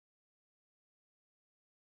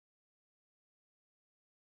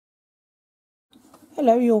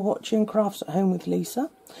Hello, you're watching Crafts at Home with Lisa.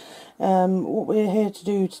 What we're here to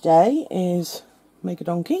do today is make a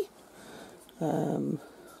donkey.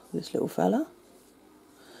 This little fella.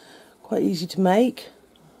 Quite easy to make.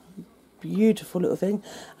 Beautiful little thing.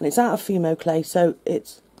 And it's out of fimo clay, so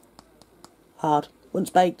it's hard. Once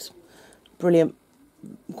baked, brilliant.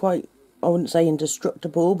 Quite, I wouldn't say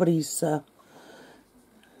indestructible, but he's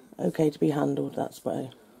okay to be handled, that's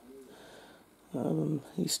way.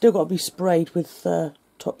 He's still got to be sprayed with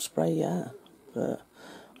top spray, yeah. But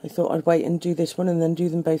I thought I'd wait and do this one and then do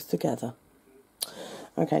them both together.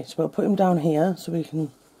 Okay, so we'll put him down here so we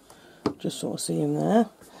can just sort of see him there.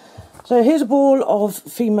 So here's a ball of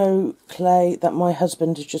fimo clay that my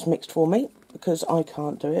husband has just mixed for me because I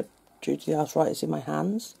can't do it due to the arthritis in my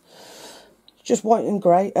hands. Just white and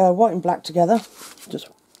grey, white and black together. Just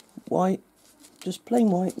white, just plain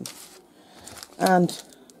white and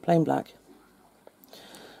plain black.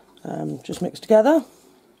 Just mix together,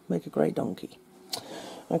 make a great donkey.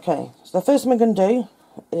 Okay, so the first thing we're going to do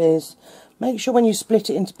is make sure when you split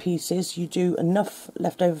it into pieces you do enough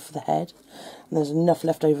left over for the head and there's enough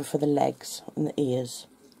left over for the legs and the ears.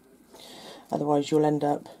 Otherwise you'll end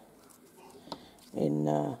up in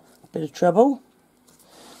a bit of trouble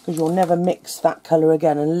because you'll never mix that colour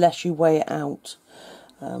again unless you weigh it out.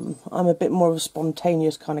 I'm a bit more of a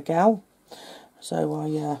spontaneous kind of gal, so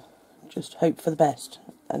I just hope for the best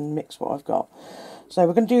and mix what I've got. So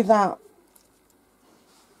we're going to do that.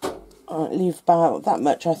 Leave about that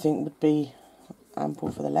much, I think, would be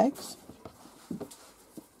ample for the legs.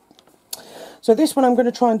 So this one I'm going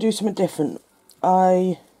to try and do something different.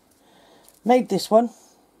 I made this one,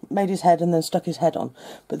 made his head and then stuck his head on.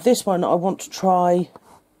 But this one I want to try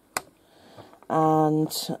and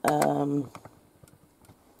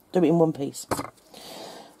do it in one piece.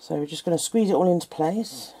 So we're just going to squeeze it all into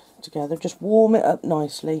place together, just warm it up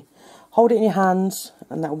nicely, hold it in your hands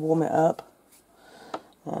and that'll warm it up.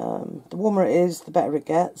 The warmer it is, the better it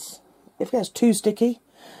gets. If it gets too sticky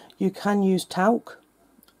you can use talc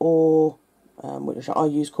or which I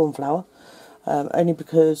use corn flour, only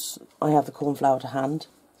because I have the corn flour to hand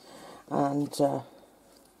and I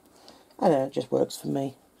don't know, it just works for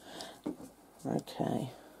me.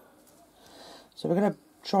 Okay, so we're going to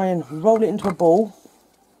try and roll it into a ball.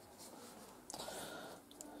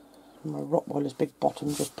 My Rottweiler's big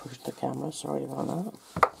bottom just pushed the camera, sorry about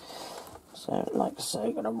that. So, like so,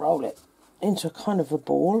 I'm going to roll it into a kind of a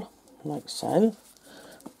ball, like so.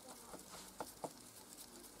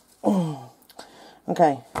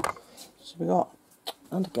 Okay, so we got,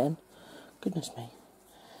 and again, goodness me,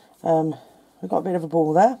 we've got a bit of a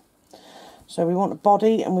ball there. So we want a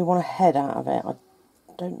body and we want a head out of it. I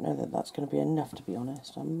don't know that that's going to be enough, to be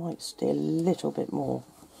honest. I might steal a little bit more.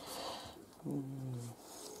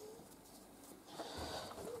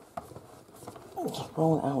 Just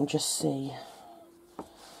roll it out and just see.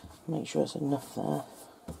 Make sure it's enough there,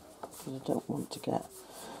 because I don't want to get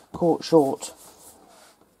caught short.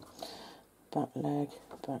 Back leg,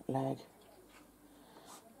 back leg.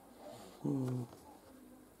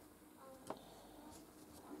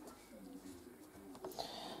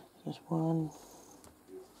 Just 1,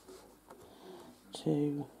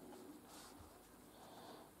 2,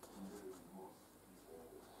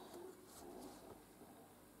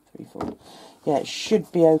 3, 4. Yeah, it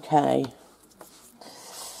should be okay.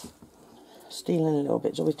 Stealing a little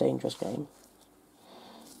bit is always a dangerous game.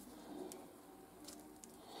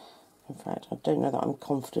 In fact, I don't know that I'm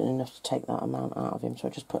confident enough to take that amount out of him, so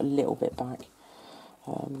I just put a little bit back,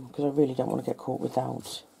 because I really don't want to get caught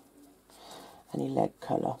without any leg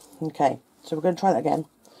colour. Okay, so we're going to try that again.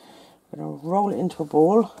 We're going to roll it into a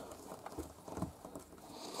ball.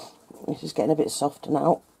 This is getting a bit softer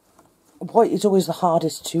now. White is always the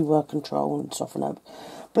hardest to control and soften up.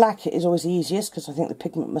 Black is always the easiest because I think the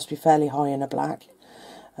pigment must be fairly high in a black,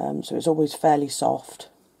 so it's always fairly soft.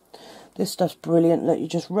 This stuff's brilliant. Look, you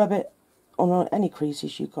just rub it on any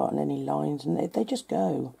creases you've got and any lines and they just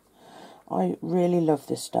go. I really love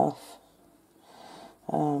this stuff.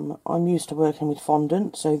 I'm used to working with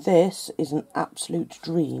fondant, so this is an absolute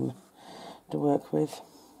dream to work with,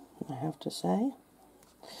 I have to say.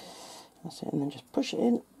 That's it, and then just push it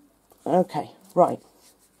in. Okay, right.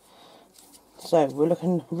 So we're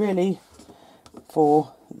looking really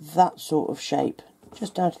for that sort of shape,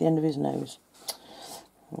 just down to the end of his nose.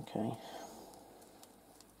 Okay.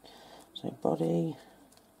 So body,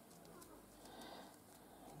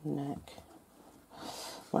 neck.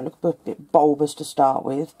 Might look a bit bulbous to start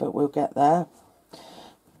with, but we'll get there.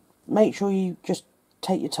 Make sure you just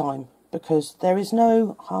take your time, because there is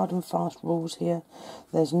no hard and fast rules here.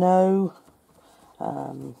 There's no...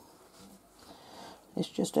 it's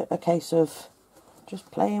just a case of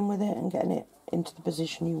just playing with it and getting it into the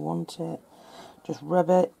position you want it. Just rub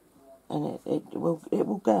it, and it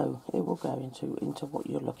will go into what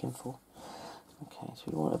you're looking for. Okay, so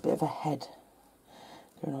you want a bit of a head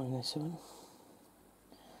going on in this one.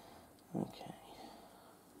 Okay.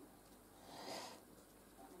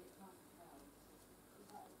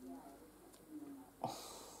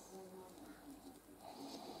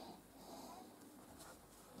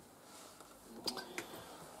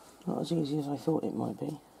 Not as easy as I thought it might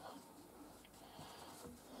be.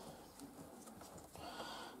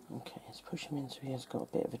 Okay, let's push him in so he has got a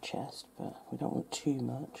bit of a chest, but we don't want too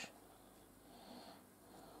much.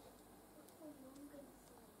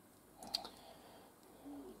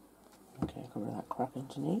 Okay, got rid of that crack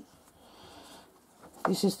underneath.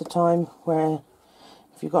 This is the time where,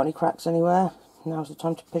 if you've got any cracks anywhere, now's the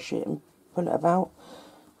time to push it and pull it about.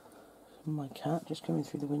 My cat just coming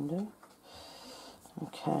through the window.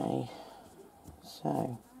 Okay,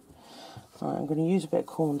 so right, I'm going to use a bit of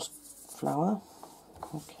corn flour.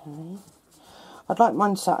 Okay, I'd like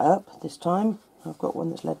mine sat up this time. I've got one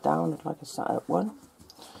that's laid down. I'd like a sat up one.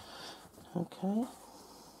 Okay,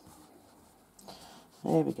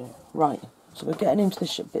 there we go. Right, so we're getting into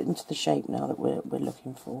the bit into the shape now that we're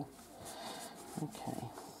looking for. Okay.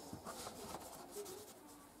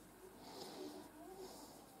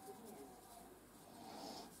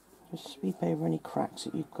 Just sweep over any cracks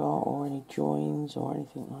that you've got, or any joins, or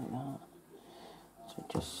anything like that. So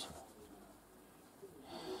just...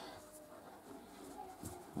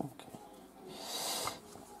 okay.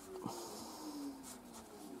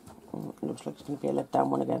 Oh, it looks like it's going to be a let down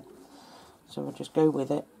one again. So we'll just go with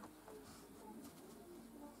it.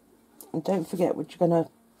 And don't forget, we're going to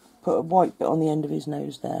put a white bit on the end of his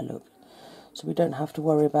nose there, look. So we don't have to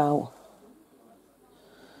worry about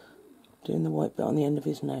doing the white bit on the end of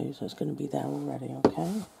his nose. That's going to be there already,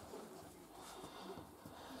 okay?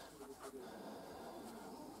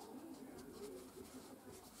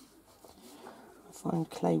 I find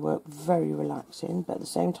clay work very relaxing, but at the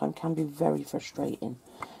same time can be very frustrating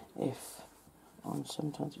if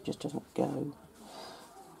sometimes it just doesn't go.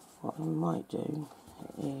 What I might do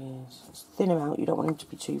is thin him out. You don't want him to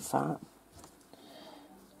be too fat.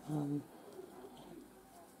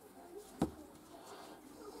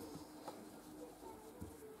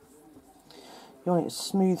 You want it a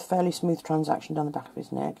smooth, fairly smooth transaction down the back of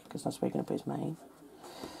his neck, because that's where you're going to put his mane.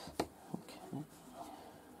 Okay.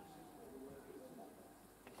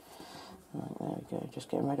 Right, there we go. Just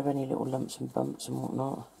getting rid of any little lumps and bumps and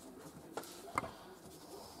whatnot.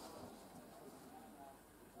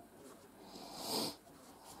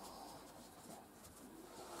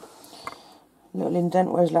 Little indent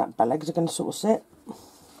where his legs are going to sort of sit.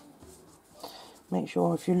 Make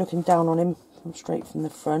sure if you're looking down on him straight from the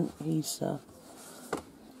front, he's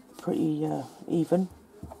pretty even.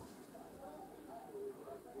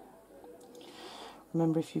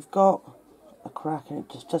 Remember, if you've got a crack and it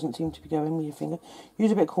just doesn't seem to be going with your finger,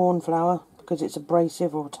 use a bit of corn flour, because it's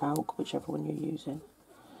abrasive, or talc, whichever one you're using.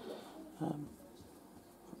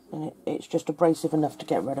 And it's just abrasive enough to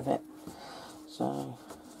get rid of it. So,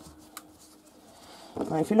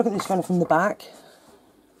 right, if you look at this fella from the back,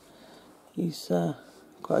 he's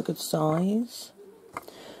quite a good size.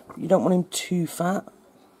 You don't want him too fat,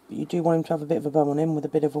 but you do want him to have a bit of a bum on him with a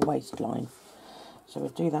bit of a waistline. So we'll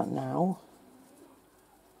do that now.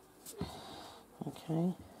 Okay,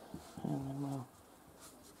 and then we'll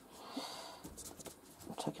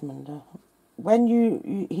tuck him under. When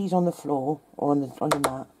he's on the floor or on your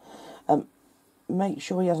mat, make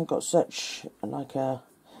sure he hasn't got such like the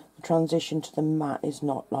transition to the mat is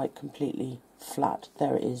not like completely flat.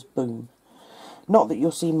 There it is, boom. Not that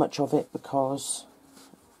you'll see much of it, because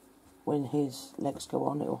when his legs go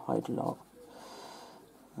on, it'll hide a lot.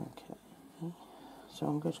 Okay, so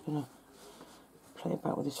I'm just going to play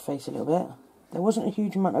about with his face a little bit. There wasn't a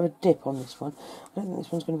huge amount of a dip on this one. I don't think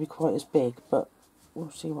this one's going to be quite as big, but we'll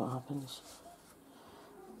see what happens.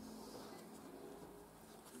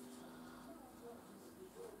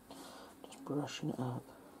 Just brushing it up.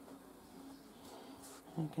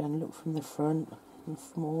 Again, look from the front, and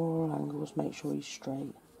from all angles, make sure he's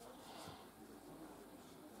straight.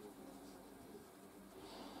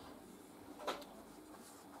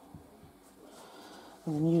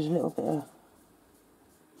 And then use a little bit of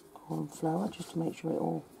corn flour just to make sure it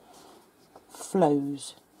all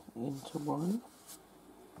flows into one.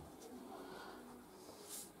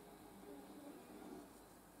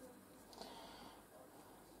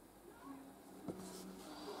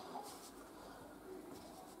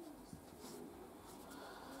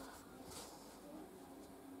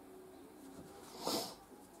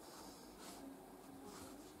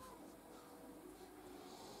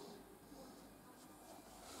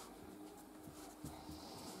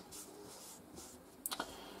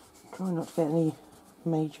 Try not to get any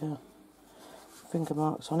major finger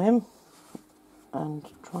marks on him, and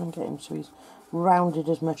try and get him so he's rounded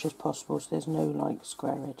as much as possible, so there's no like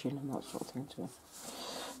square edging and that sort of thing to him,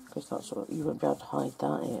 because that's what you won't be able to hide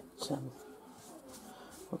that. It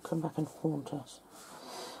will come back and haunt us.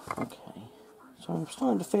 Okay, so I'm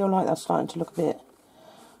starting to feel like that's starting to look a bit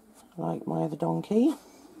like my other donkey.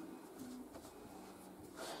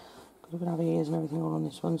 We're going to have ears and everything on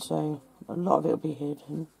this one, so a lot of it will be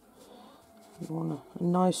hidden. You want a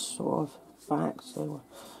nice sort of back, so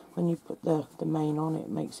when you put the mane on, it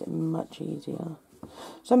makes it much easier.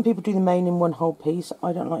 Some people do the mane in one whole piece.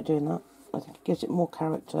 I don't like doing that. I think it gives it more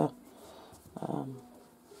character,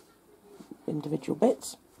 individual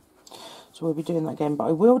bits. So we'll be doing that again, but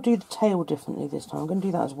I will do the tail differently this time. I'm going to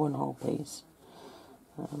do that as one whole piece.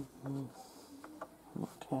 Okay.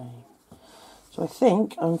 So I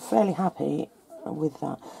think I'm fairly happy with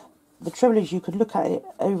that. The trouble is you could look at it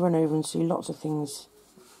over and over and see lots of things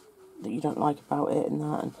that you don't like about it and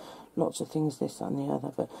that, and lots of things this, that and the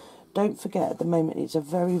other. But don't forget, at the moment it's a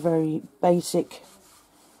very, very basic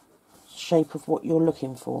shape of what you're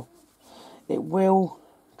looking for. It will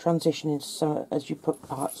transition into some as you put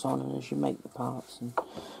parts on and as you make the parts and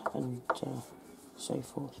so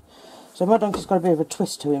forth. So my donkey's got a bit of a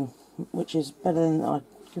twist to him, which is better than I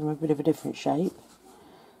give him a bit of a different shape.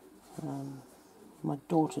 My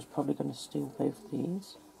daughter's probably going to steal both of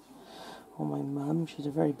these. Or my mum, she's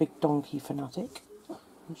a very big donkey fanatic,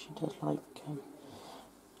 and she does like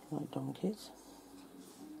donkeys.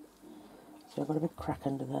 So I've got a big crack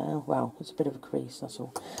under there. Well, it's a bit of a crease, that's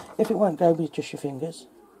all. If it won't go with just your fingers,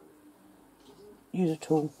 use a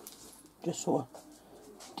tool, just sort of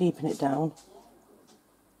deepen it down.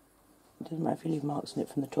 It doesn't matter if you leave marks in it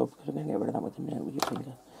from the top, because I'm going to get rid of that with a minute with your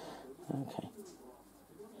finger. Okay.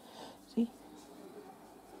 See?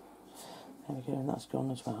 There we go, and that's gone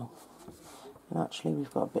as well. And actually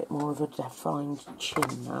we've got a bit more of a defined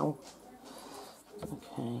chin now.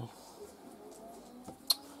 Okay.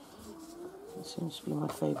 That seems to be my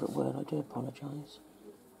favourite word, I do apologise.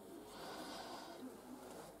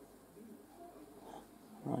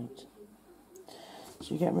 Right. So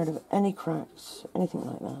you're getting rid of any cracks, anything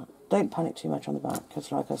like that. Don't panic too much on the back,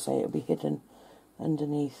 because like I say, it'll be hidden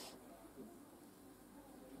underneath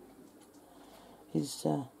his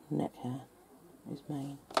neck hair, his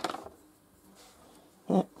mane.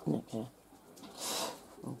 Neck hair.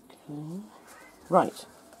 Okay. Right.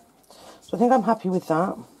 So I think I'm happy with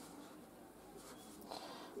that.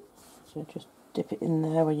 So just dip it in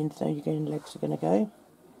there where you know your legs are going to go.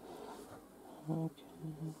 Okay.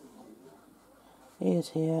 Ears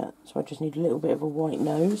here, so I just need a little bit of a white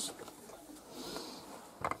nose,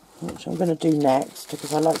 which I'm going to do next,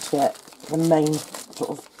 because I like to get the main sort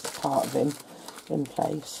of part of him in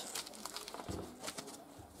place.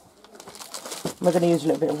 We're going to use a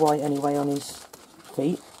little bit of white anyway on his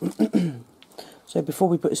feet. So before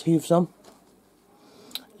we put his hooves on,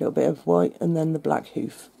 a little bit of white and then the black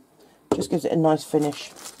hoof. Just gives it a nice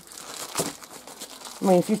finish. I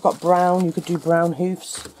mean, if you've got brown, you could do brown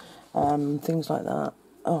hoofs, things like that.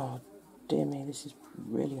 Oh, dear me, this is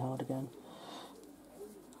really hard again.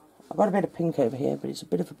 I've got a bit of pink over here, but it's a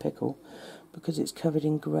bit of a pickle because it's covered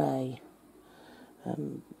in grey.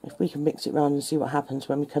 If we can mix it around and see what happens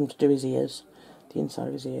when we come to do his ears, the inside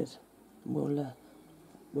of his ears, we'll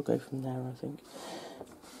go from there, I think.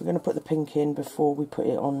 We're going to put the pink in before we put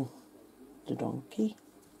it on the donkey.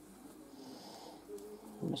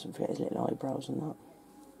 I mustn't forget his little eyebrows and that.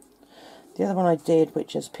 The other one I did,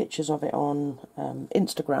 which has pictures of it on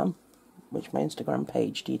Instagram, which my Instagram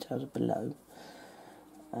page details are below,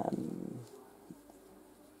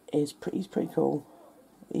 he's pretty cool.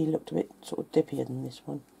 He looked a bit sort of dippier than this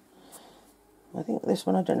one. I think this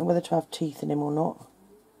one, I don't know whether to have teeth in him or not.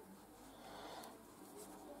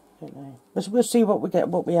 Don't know. But we'll see what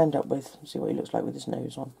we end up with. See what he looks like with his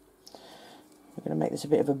nose on. We're going to make this a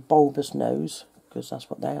bit of a bulbous nose, because that's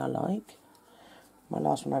what they are like. My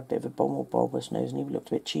last one had a bit of a more bulbous nose, and he looked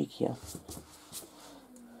a bit cheekier.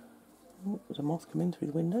 Oh, there's a moth coming through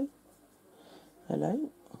the window. Hello.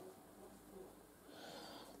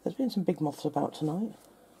 There's been some big moths about tonight.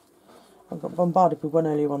 I got bombarded with one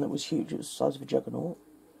earlier on that was huge. It was the size of a juggernaut.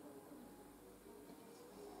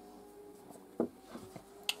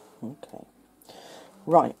 Okay.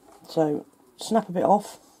 Right, so snap a bit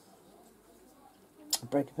off.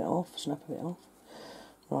 Break a bit off, snap a bit off.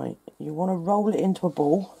 Right, you want to roll it into a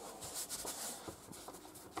ball.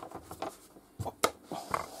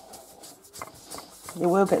 It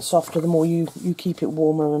will get softer the more you keep it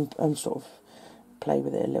warmer and sort of play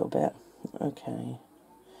with it a little bit. Okay.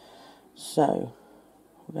 So,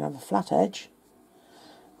 we're going to have a flat edge,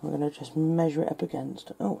 I'm going to just measure it up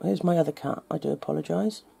against. Oh, here's my other cat. I do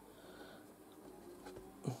apologise.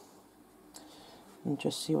 And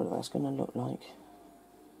just see what that's going to look like.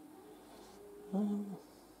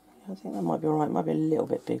 I think that might be alright. It might be a little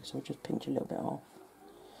bit big, so we'll just pinch a little bit off.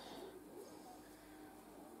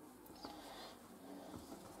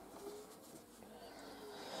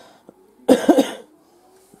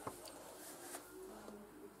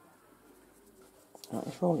 Right,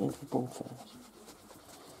 let's roll it into a ball first.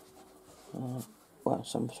 Well,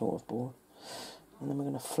 some sort of ball. And then we're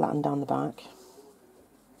going to flatten down the back.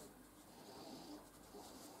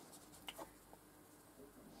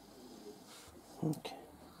 Okay,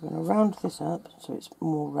 I'm going to round this up so it's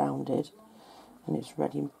more rounded and it's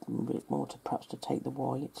ready a bit more to perhaps to take the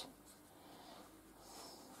white.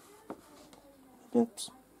 Oops.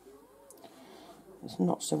 It's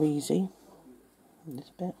not so easy. This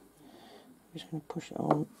bit. I'm just going to push it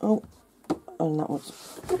on. Oh, and that was.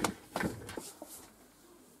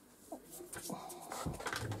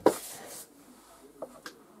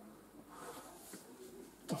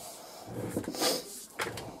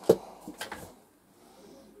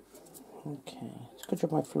 Okay, it's a good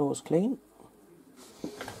job my floor's clean.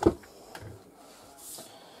 Let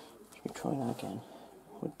me try that again.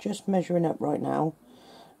 We're just measuring up right now,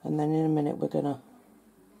 and then in a minute we're going to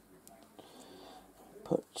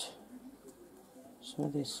put some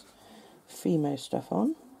of this fimo stuff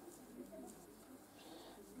on.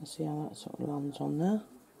 Let's see how that sort of lands on there.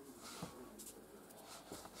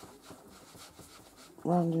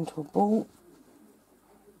 Round into a ball.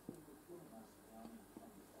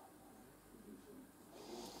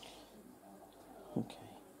 Okay.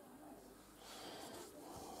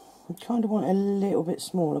 I kind of want it a little bit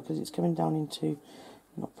smaller because it's coming down into,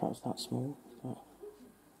 not perhaps that small, but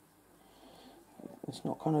it's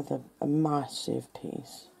not kind of a massive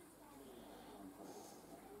piece.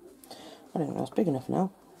 I don't think that's big enough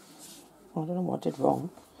now. I don't know what I did wrong.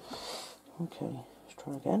 Okay, let's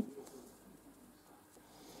try again.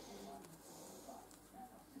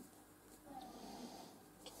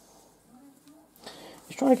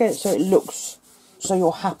 Just trying to get it so it looks, so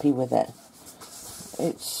you're happy with it.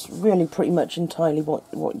 It's really pretty much entirely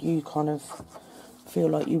what you kind of feel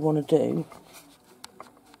like you want to do.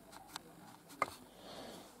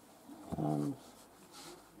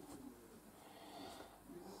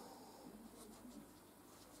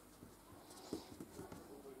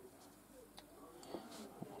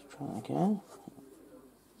 Let's try it again.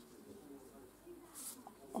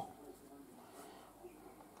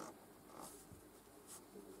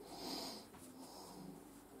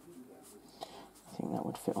 I think that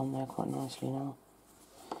would fit on there quite nicely now.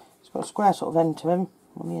 It's got a square sort of end to him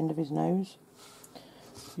on the end of his nose.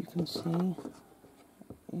 You can see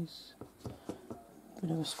he's a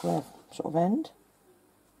bit of a square sort of end.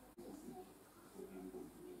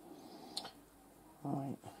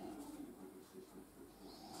 Right.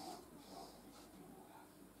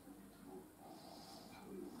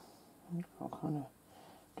 I'll kind of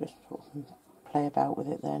just sort of play about with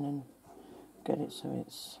it then and get it so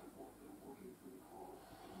it's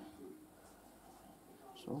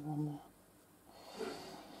sort of on there.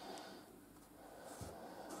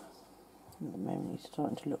 At the moment he's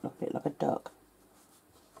starting to look a bit like a duck.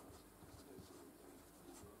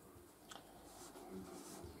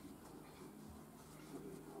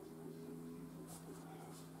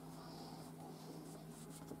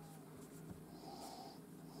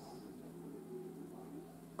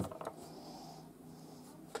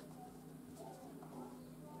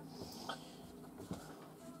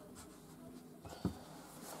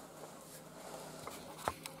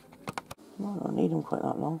 Might not need them quite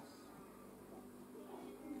that long.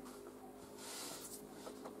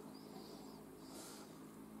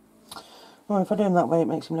 Well, if I do him that way, it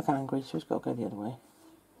makes him look angry, so he's got to go the other way.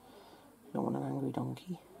 You don't want an angry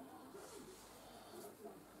donkey.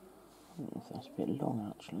 I don't know if that's a bit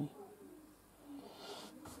long, actually.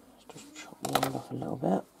 Let's just chop the end off a little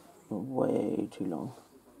bit. Way too long.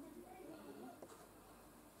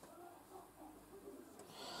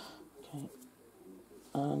 Okay.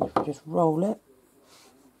 And if we just roll it,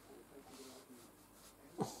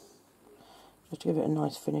 just to give it a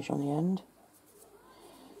nice finish on the end.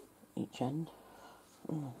 Each end.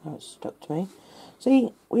 Oh, now it's stuck to me.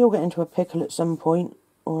 See, we all get into a pickle at some point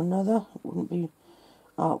or another. It wouldn't be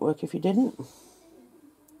artwork if you didn't.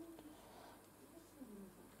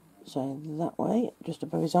 So that way, just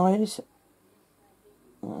above his eyes.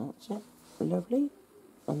 That's it. Lovely.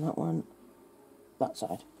 And that one, that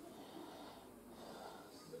side.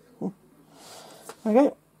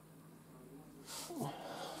 Okay.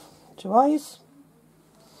 2 eyes.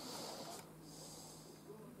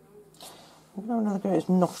 I'm going to have another go at his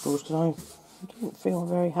nostrils because I don't feel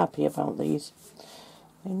very happy about these.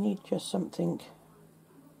 They need just something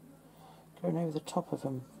going over the top of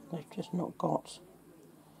them. They've just not got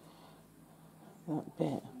that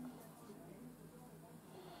bit.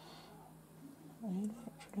 I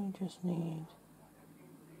literally just need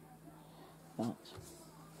that.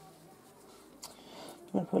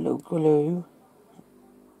 I'm going to put a little glue,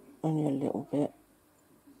 only a little bit,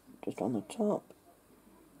 just on the top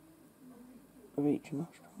of each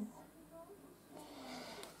nostril.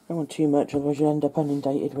 Don't want too much, otherwise you'll end up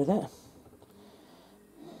inundated with it.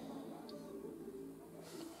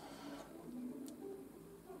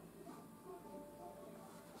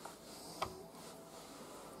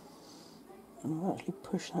 And I'll actually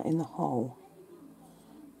push that in the hole.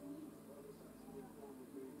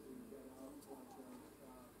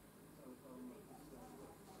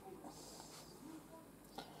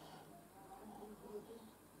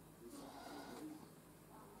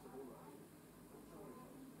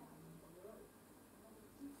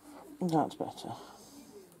 That's better.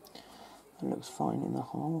 It looks fine in the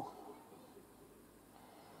hole.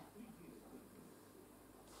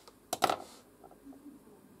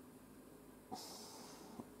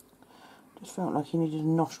 Just felt like you needed a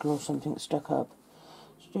nostril or something stuck up.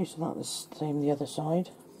 So do something like the same the other side.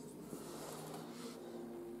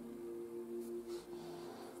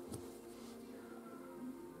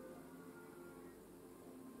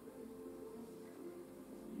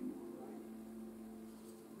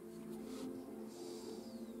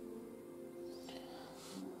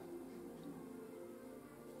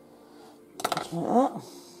 Just like that.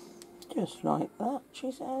 Just like that,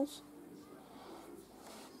 she says.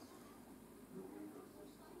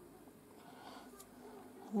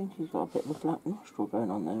 I think he's got a bit of a black nostril going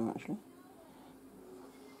on there, actually.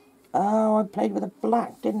 Oh, I played with the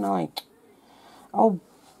black, didn't I? Oh,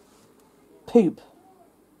 poop.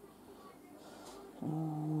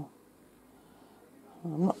 I'm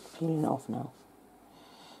not peeling it off now.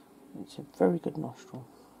 It's a very good nostril.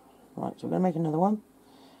 Right, so we're going to make another one.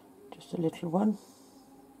 Just a little one.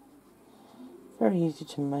 Very easy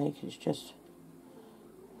to make, it's just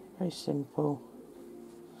very simple.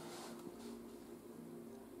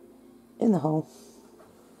 In the hole,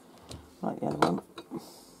 like the other one.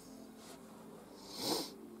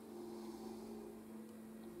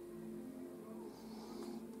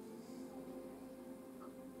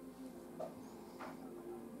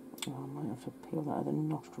 Oh, I might have to peel that other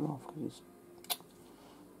nostril off because it's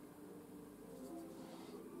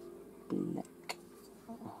black.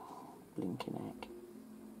 Oh, blinking heck.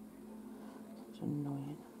 It's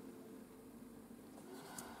annoying.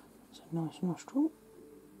 It's a nice nostril.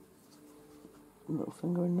 A little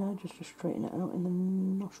finger in there just to straighten it out in the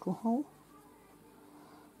nostril hole.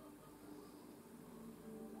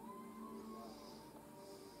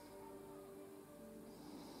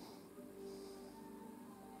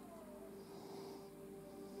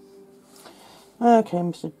 Okay,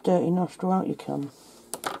 Mr. Dirty Nostril, out you come.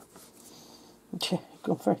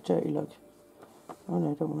 Got a very dirty look. Oh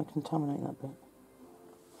no, I don't want to contaminate that bit.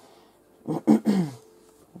 I'm going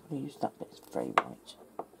to use that bit, it's very white.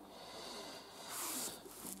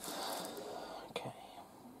 Okay.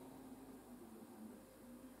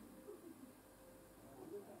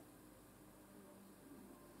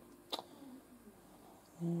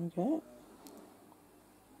 There we go.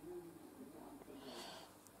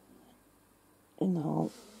 In the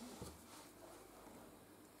hole.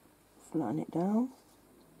 Flatten it down.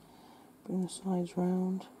 Bring the sides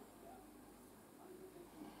round.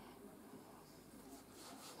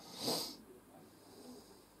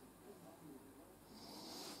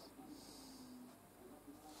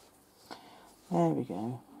 There we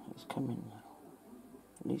go. It's coming now.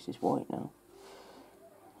 At least it's white now.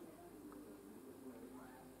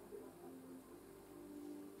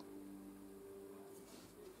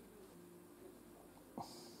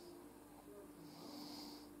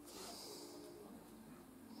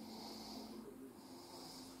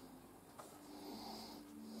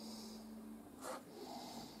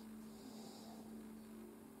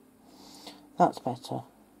 That's better.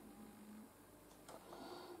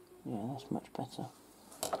 Yeah, that's much better.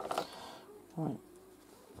 Right.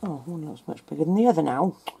 Oh, one looks much bigger than the other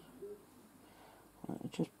now.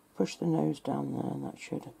 Right, just push the nose down there and that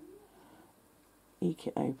should eke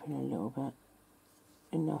it open a little bit.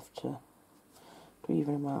 Enough to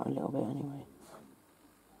even them out a little bit anyway.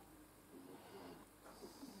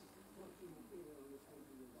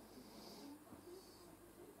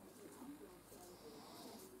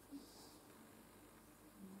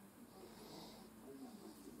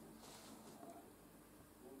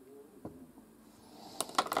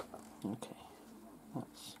 Okay.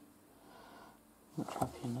 Much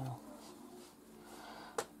happier now.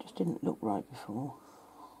 Just didn't look right before.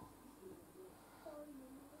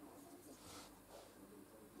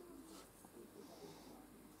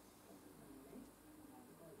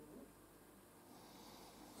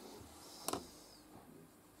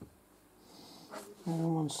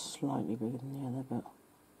 One's slightly bigger than the other, but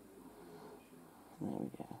there we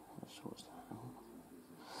go. That sorts that out.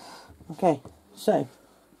 Okay, so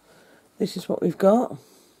this is what we've got.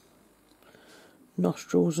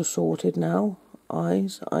 Nostrils are sorted now.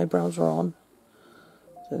 Eyebrows are on.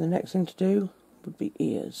 So the next thing to do would be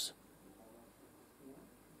ears.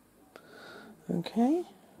 Okay.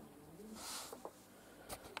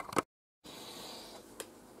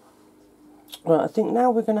 Right, I think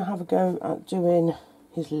now we're going to have a go at doing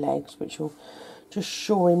his legs, which will just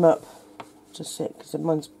shore him up to sit, because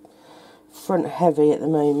mine's front heavy at the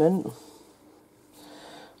moment.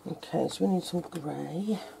 Okay, so we need some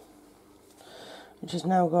grey, which has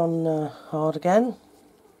now gone hard again.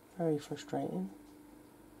 Very frustrating.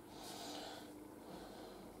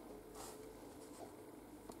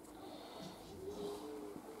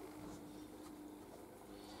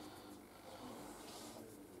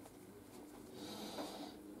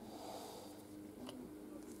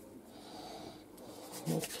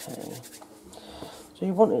 Okay, so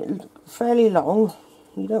you want it fairly long,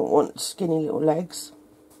 you don't want skinny little legs,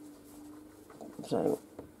 so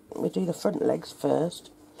we do the front legs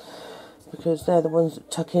first, because they're the ones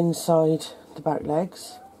that tuck inside the back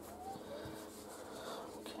legs.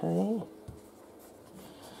 Okay.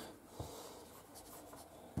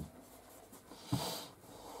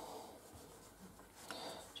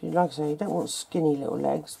 So like I say, you don't want skinny little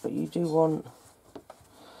legs, but you do want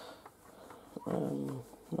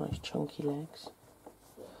nice chunky legs.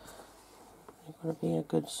 They've got to be a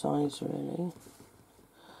good size, really.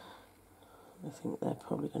 I think they're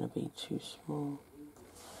probably going to be too small.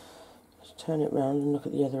 Let's turn it round and look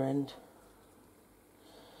at the other end.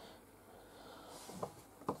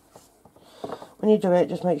 When you do it,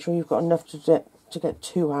 just make sure you've got enough to get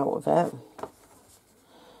two out of it.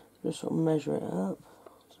 Just sort of measure it up.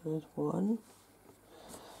 So there's one.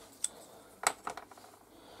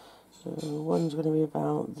 So one's going to be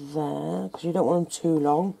about there, because you don't want them too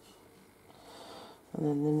long. And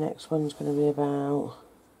then the next one's going to be about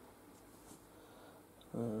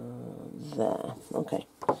there. Okay,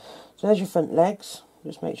 so there's your front legs.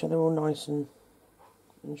 Just make sure they're all nice and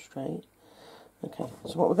straight. Okay,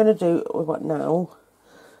 so what we're going to do with what now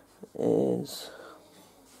is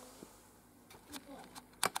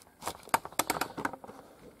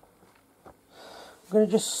I'm going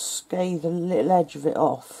to just scathe a little edge of it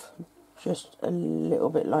off, just a little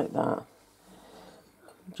bit like that,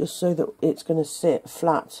 just so that it's going to sit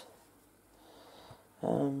flat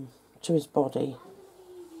to his body.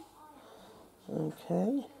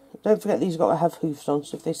 Okay, don't forget these have got to have hoofs on,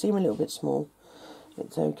 so if they seem a little bit small,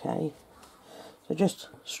 it's okay. So just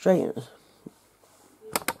straighten,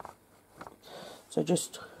 so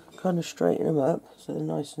just kind of straighten them up so they're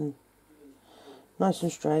nice and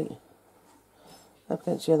straight up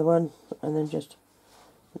against the other one, and then just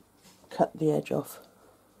cut the edge off.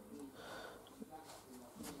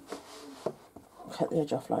 Cut the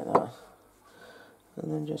edge off like that,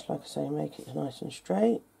 and then just like I say, make it nice and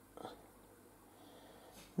straight,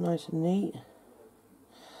 nice and neat,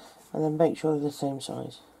 and then make sure they're the same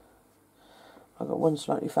size. I've got one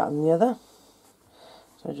slightly fatter than the other,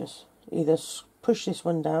 so just either push this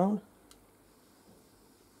one down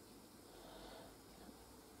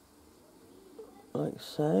like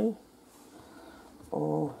so,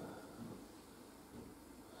 or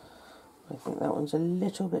I think that one's a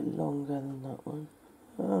little bit longer than that one.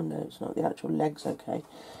 Oh no, it's not. The actual leg's okay.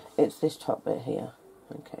 It's this top bit here.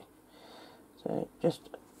 Okay, so just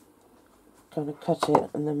kind of cut it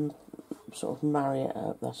and then sort of marry it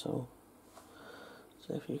up, that's all.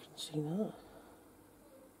 So if you can see that.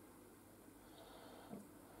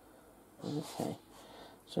 Okay,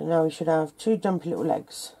 so now we should have two dumpy little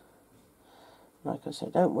legs. Like I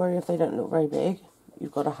said, don't worry if they don't look very big.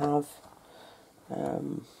 You've got to have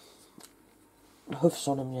hoofs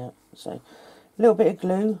on them yet. So a little bit of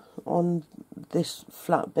glue on this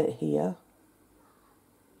flat bit here.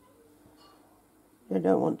 You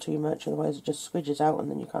don't want too much, otherwise it just squidges out and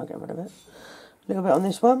then you can't get rid of it. A little bit on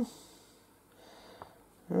this one.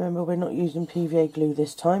 Remember, we're not using PVA glue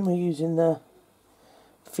this time, we're using the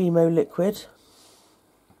fimo liquid.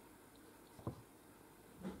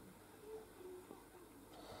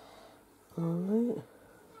 Alright.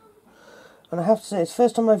 And I have to say, it's the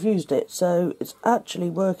first time I've used it, so it's actually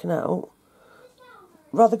working out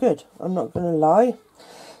rather good, I'm not going to lie.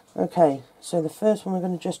 Okay, so the first one we're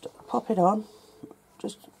going to just pop it on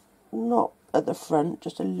just not at the front,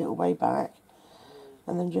 just a little way back,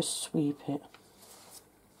 and then just sweep it.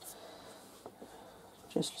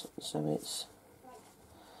 Just so it's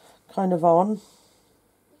kind of on,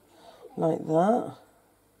 like that.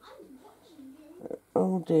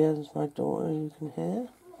 Oh dear, there's my daughter, you can hear.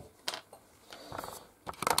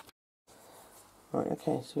 Right,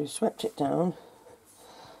 okay, so we swept it down.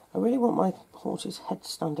 I really want my horse's head to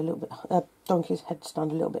stand a little bit, donkey's head to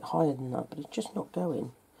stand a little bit higher than that, but it's just not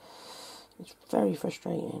going. It's very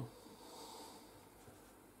frustrating.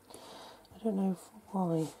 I don't know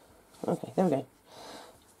why. Okay, there we go.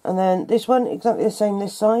 And then this one, exactly the same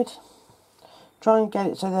this side. Try and get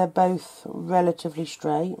it so they're both relatively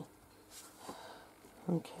straight.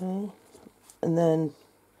 Okay, and then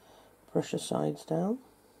brush the sides down.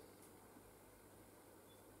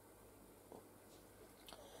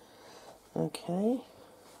 Okay,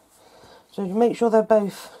 so you make sure they're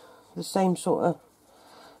both the same sort of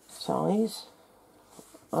size.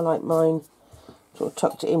 I like mine sort of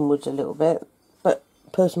tucked it inwards a little bit, but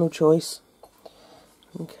personal choice.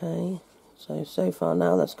 Okay, so far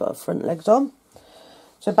now that's got our front legs on.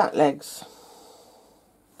 So back legs.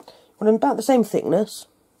 Well, I'm about the same thickness,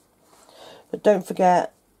 but don't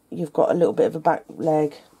forget you've got a little bit of a back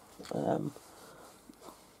leg,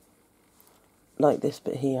 like this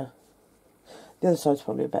bit here. The other side's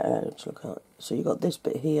probably a better area to look at. So you've got this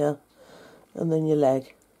bit here, and then your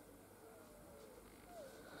leg.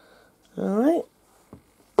 Alright.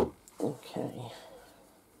 Okay.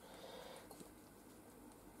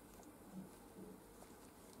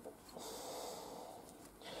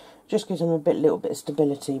 Just gives them a little bit of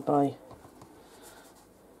stability by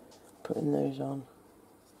putting those on.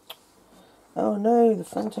 Oh no, the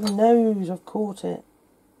phantom nose, I've caught it.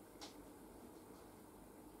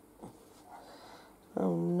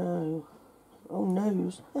 Oh no. Oh,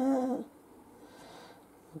 nose. Ah.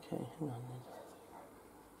 Okay, hang on then.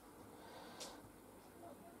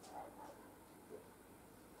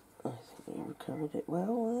 I think we recovered it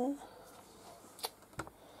well there.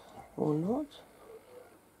 Or not.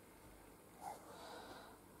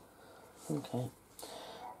 Okay.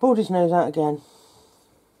 Pulled his nose out again.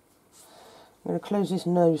 I'm going to close this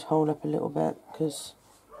nose hole up a little bit because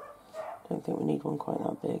I don't think we need one quite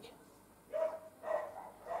that big.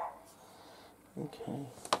 Okay.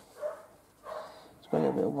 It's got a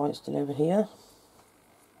little bit of white still over here.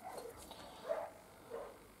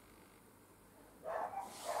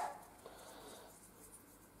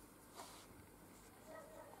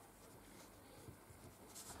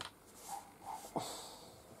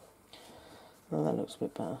 Oh, that looks a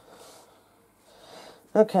bit better.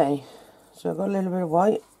 Okay, so I've got a little bit of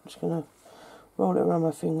white. I'm just going to roll it around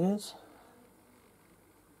my fingers.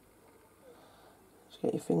 Just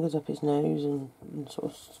get your fingers up his nose and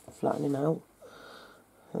sort of flatten him out.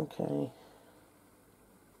 Okay.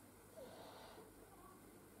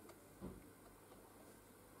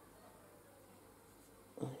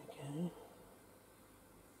 Okay.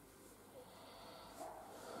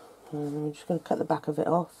 And then we're just going to cut the back of it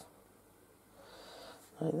off.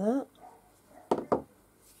 Like that.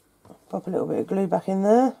 Pop a little bit of glue back in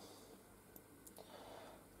there.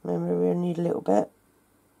 Remember, we'll need a little bit.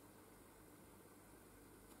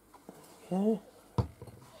 Okay. I'm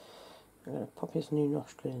going to pop his new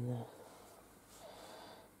nostril in there.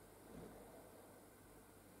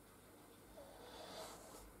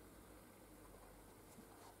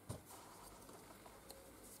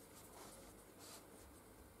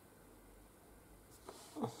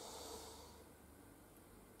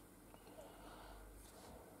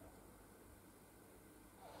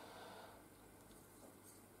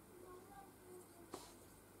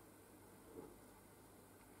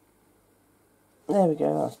 There we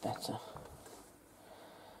go, that's better.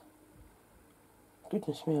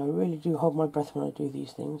 Goodness me, I really do hold my breath when I do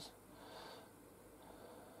these things.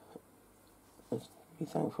 Let's be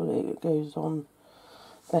thankful that it goes on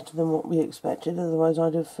better than what we expected, otherwise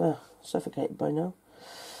I'd have suffocated by now.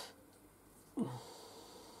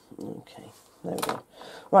 Okay, there we go.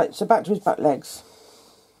 Right, so back to his back legs.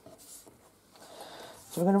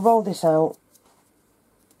 So we're going to roll this out.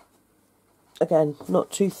 Again,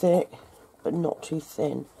 not too thick, but not too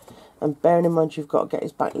thin. And bearing in mind you've got to get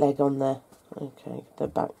his back leg on there. Okay, the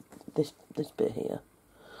back, this bit here.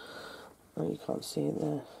 Oh, you can't see it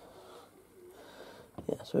there.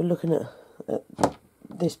 Yeah, so we're looking at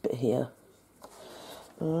this bit here.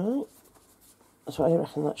 Alright, so I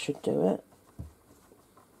reckon that should do it.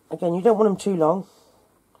 Again, you don't want them too long.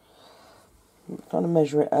 You kind of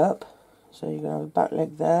measure it up. So you're going to have a back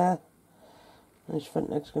leg there. And his front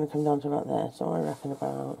leg's going to come down to about there. So I reckon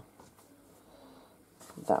about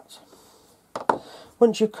that.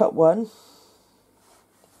 Once you've cut one,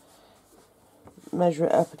 measure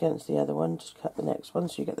it up against the other one, just cut the next one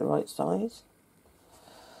so you get the right size.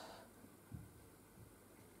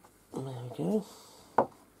 There we go.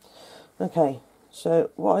 Okay, so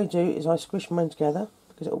what I do is I squish mine together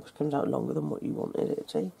because it always comes out longer than what you wanted it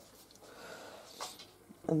to.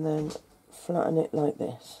 And then flatten it like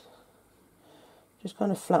this. Just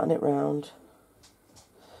kind of flatten it round.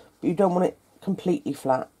 But you don't want it completely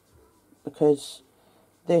flat because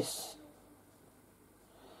this,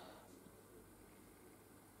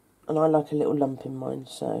 and I like a little lump in mine,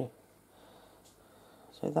 so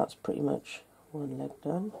that's pretty much one leg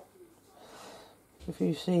done. If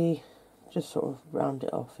you see, just sort of round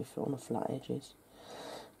it off if you're on the flat edges.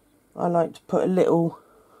 I like to put a little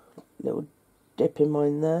dip in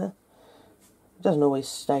mine there. It doesn't always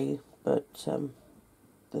stay, but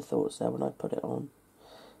the thought's there when I put it on.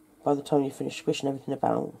 By the time you finish squishing everything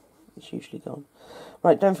about, it's usually gone.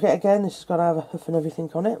 Right, don't forget again, this has got to have a hoof and everything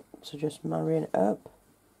on it, so just marrying it up.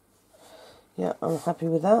 Yeah, I'm happy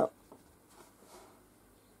with that.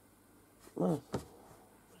 Well,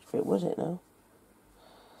 which bit was it now?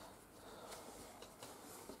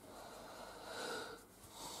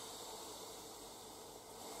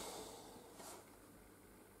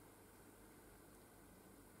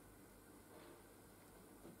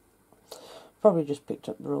 Probably just picked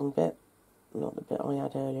up the wrong bit, not the bit I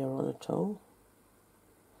had earlier on at all.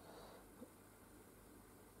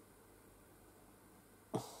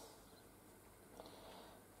 I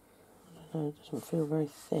don't know, it doesn't feel very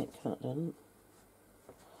thick, that doesn't.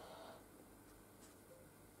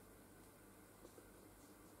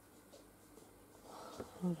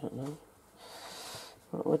 I don't know.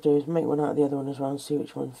 What we'll do is make one out of the other one as well and see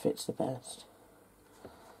which one fits the best.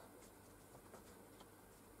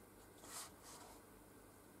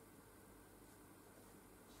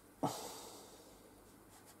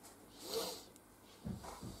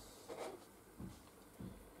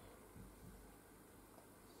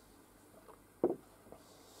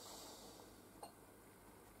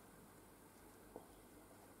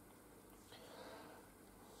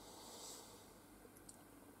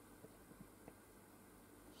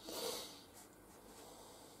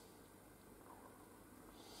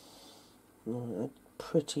 I'm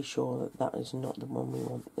pretty sure that is not the one we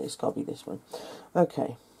want. It's got to be this one.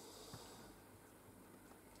 Okay.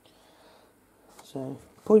 So,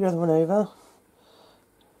 pull your other one over.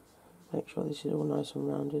 Make sure this is all nice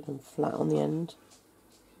and rounded and flat on the end.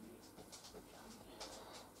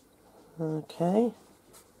 Okay.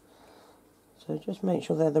 So just make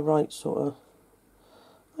sure they're the right sort of...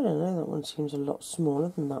 I don't know, that one seems a lot smaller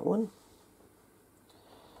than that one.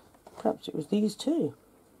 Perhaps it was these two.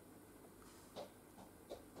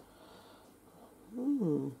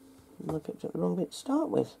 I picked up the wrong bit to start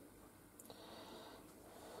with.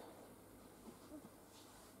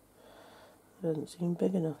 It doesn't seem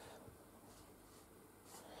big enough.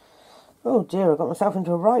 Oh dear, I got myself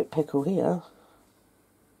into a right pickle here.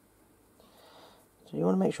 So you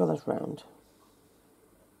want to make sure that's round.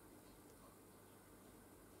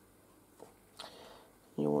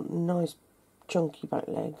 You want nice chunky back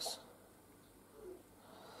legs.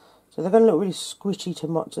 So they're going to look really squishy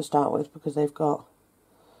to start with because they've got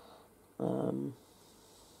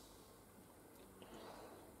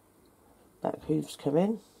back hooves come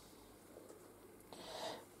in.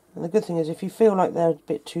 And the good thing is if you feel like they're a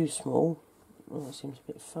bit too small, oh, it seems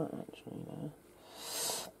a bit fat actually there.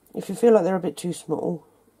 If you feel like they're a bit too small,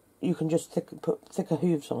 you can just put thicker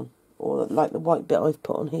hooves on, or like the white bit I've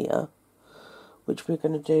put on here, which we're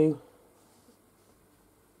going to do.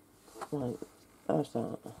 Right, how's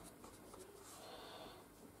that?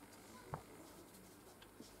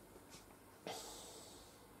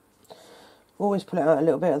 Always pull it out a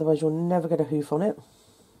little bit, otherwise you'll never get a hoof on it.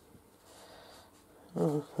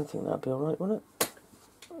 Oh, I think that'll be alright, won't it?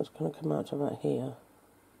 It's going to come out to about here.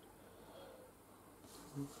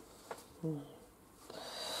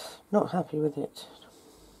 Not happy with it.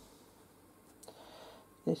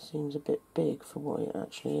 This seems a bit big for what it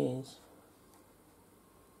actually is.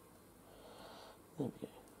 There we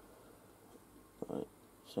go. Right,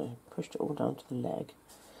 so pushed it all down to the leg.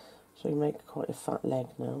 So you make quite a fat leg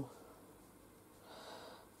now.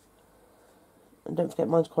 And don't forget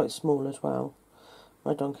mine's quite small as well.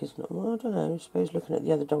 My donkey's not, well, I don't know, I suppose looking at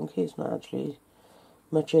the other donkey it's not actually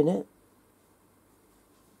much in it.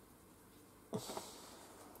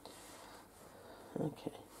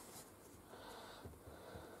 Okay.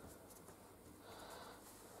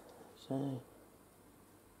 So,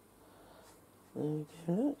 there we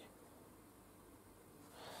go, look.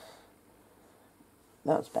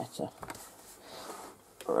 That's better.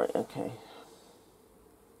 Alright, okay.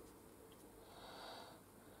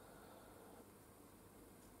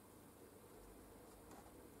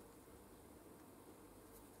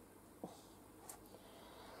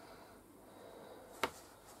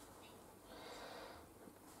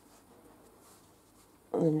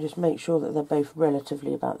 And then just make sure that they're both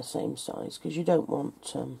relatively about the same size, because you don't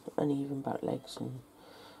want uneven back legs and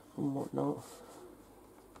whatnot.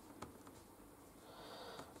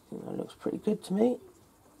 I think that looks pretty good to me.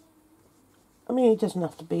 I mean, it doesn't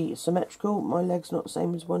have to be symmetrical. My leg's not the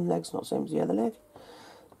same as one leg's not the same as the other leg.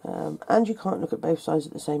 And you can't look at both sides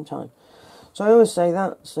at the same time. So I always say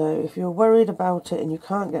that. So if you're worried about it and you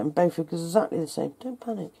can't get them both exactly the same, don't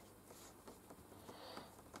panic.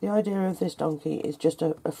 The idea of this donkey is just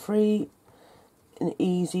a free and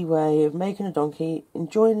easy way of making a donkey,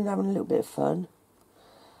 enjoying and having a little bit of fun,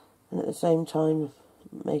 and at the same time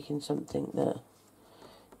making something that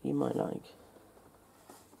you might like.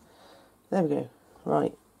 There we go.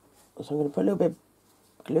 Right, so I'm going to put a little bit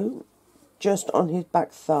of glue just on his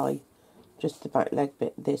back thigh, just the back leg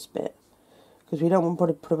bit, this bit, because we don't want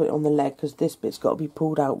to put it on the leg, because this bit's got to be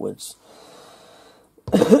pulled outwards.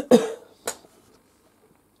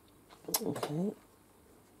 Okay.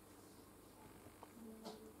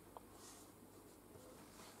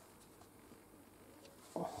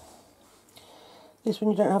 This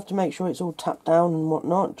one you don't have to make sure it's all tapped down and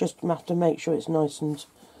whatnot, just have to make sure it's nice and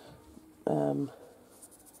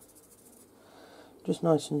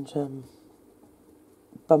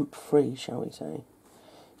bump free, shall we say.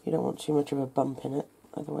 You don't want too much of a bump in it,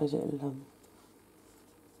 otherwise it'll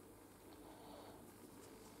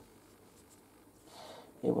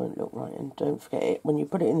it won't look right. And don't forget it, when you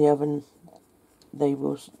put it in the oven, they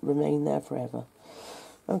will remain there forever.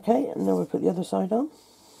 Okay, and now we put the other side on.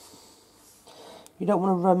 You don't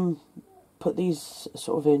want to put these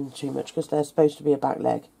sort of in too much, because they're supposed to be a back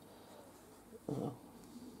leg.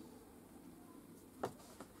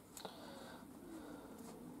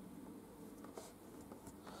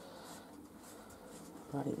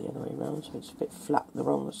 Right it the other way around, so it's a bit flat the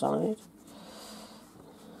wrong side.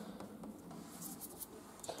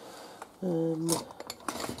 I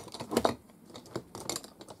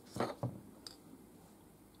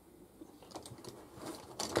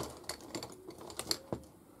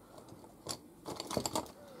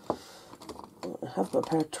have got a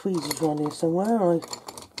pair of tweezers around here somewhere. I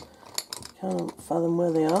can't fathom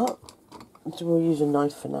where they are, so we'll use a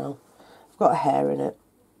knife for now. I've got a hair in it.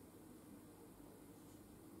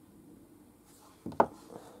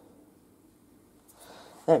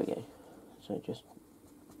 There we go. So just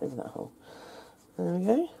over that hole. There we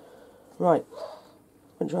go. Right.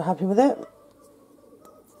 Once you're happy with it,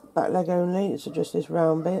 back leg only, so just this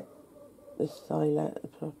round bit, this thigh leg,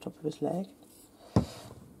 the top of his leg,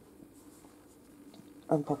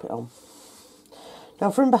 and pop it on.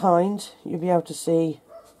 Now from behind, you'll be able to see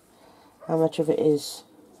how much of it is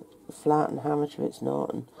flat and how much of it's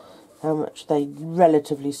not, and how much they,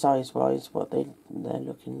 relatively size-wise, what they're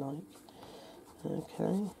looking like.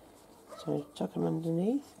 Okay, so tuck them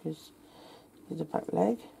underneath, because here's a back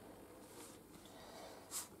leg.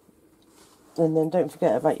 And then don't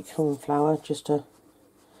forget about your corn flour, just to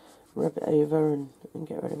rub it over and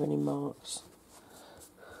get rid of any marks.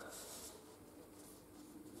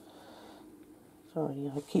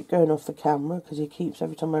 Sorry, I keep going off the camera because he keeps,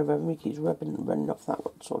 every time I rub him, he keeps running off that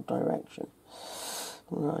sort of direction.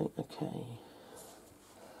 Right, okay.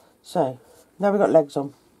 So, now we've got legs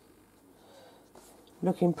on.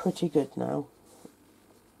 Looking pretty good now.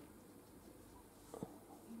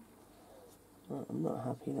 Right, I'm not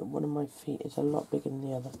happy that one of my feet is a lot bigger than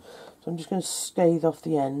the other. So I'm just going to scathe off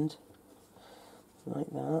the end. Like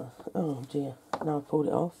that. Oh dear, now I pulled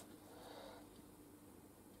it off.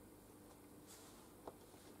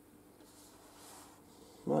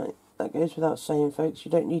 Right, that goes without saying, folks,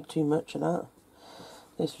 you don't need too much of that.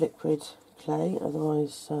 This liquid clay,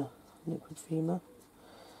 otherwise liquid fimo.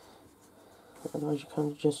 Otherwise you're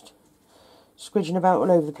kind of just squidging about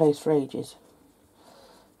all over the place for ages.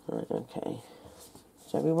 Right, okay.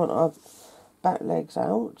 So we want our back legs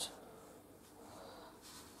out.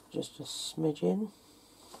 Just a smidgen.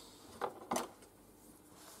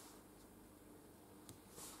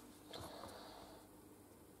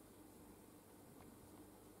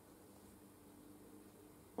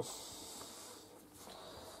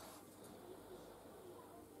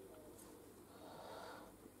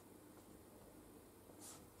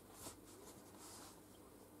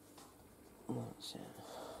 That's it.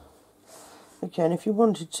 Okay, and if you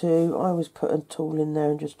wanted to, I always put a tool in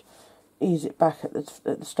there and just ease it back at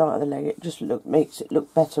the start of the leg. It just makes it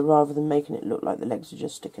look better rather than making it look like the legs are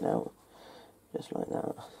just sticking out. Just like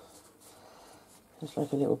that. Just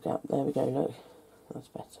like a little gap. There we go, look. That's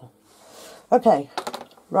better. Okay,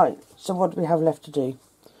 right, so what do we have left to do?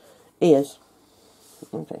 Ears.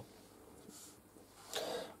 Okay.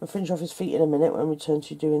 We'll finish off his feet in a minute when we turn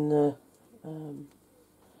to doing the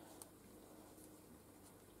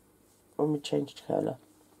when we change colour.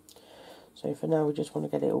 So for now we just want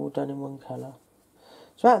to get it all done in one colour.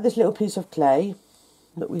 So out of this little piece of clay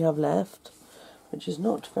that we have left, which is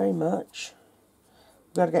not very much,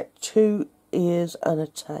 we've got to get 2 ears and a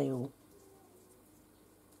tail.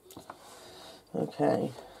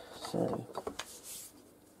 Okay, so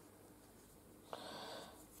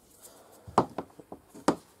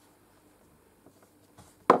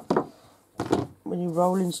when you're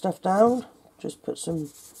rolling stuff down, just put some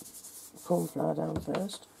corn flour down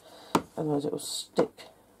first, otherwise it will stick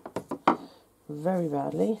very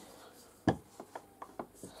badly.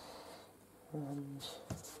 And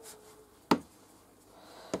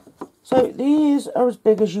so the ears are as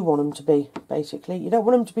big as you want them to be, basically. You don't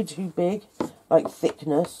want them to be too big, like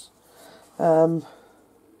thickness. I'm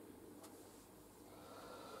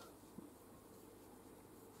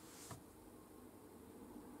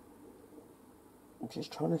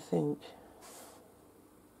just trying to think.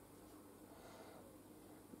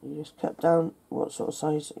 You just cut down what sort of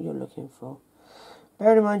size you're looking for.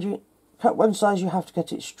 Bear in mind, you cut one size, you have to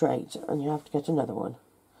get it straight, and you have to get another one,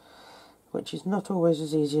 which is not always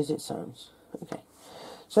as easy as it sounds. Okay,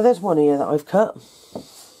 so there's one ear that I've cut,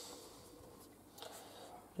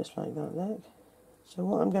 just like that, look. So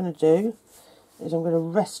what I'm going to do is I'm going to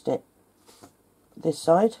rest it this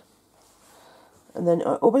side, and then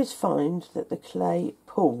I always find that the clay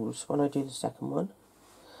pulls when I do the second one,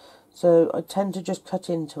 so I tend to just cut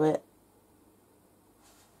into it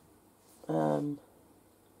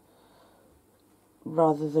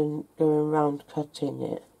rather than going around cutting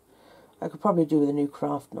it. I could probably do with a new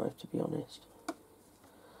craft knife, to be honest.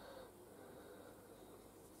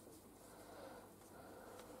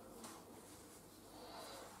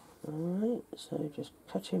 Alright, so just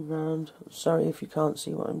cutting round. Sorry if you can't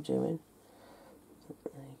see what I'm doing.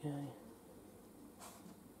 There you go.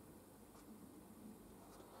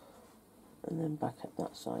 And then back up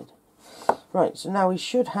that side. Right, so now we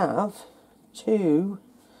should have 2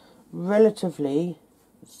 relatively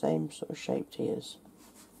the same sort of shaped ears.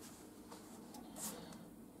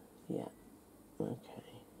 Yeah, okay.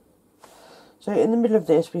 So in the middle of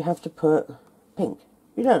this we have to put pink.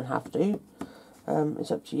 You don't have to,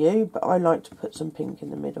 it's up to you, but I like to put some pink in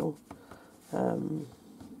the middle.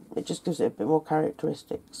 It just gives it a bit more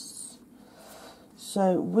characteristics.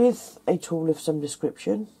 So with a tool of some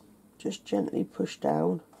description, just gently push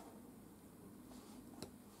down.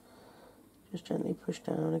 Just gently push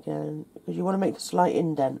down again, because you want to make a slight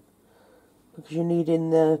indent, because you're needing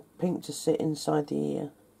the pink to sit inside the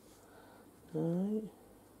ear. Right.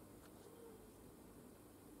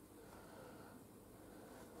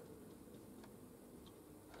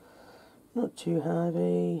 Not too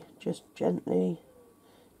heavy, just gently.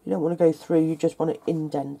 You don't want to go through, you just want to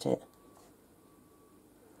indent it.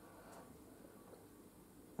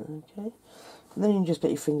 Okay. And then you can just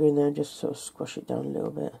get your finger in there and just sort of squash it down a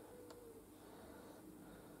little bit.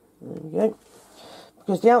 There we go.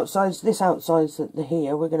 Because the outsides, this outside's the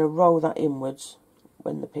here, we're going to roll that inwards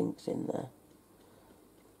when the pink's in there.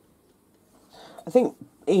 I think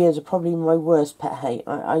ears are probably my worst pet hate.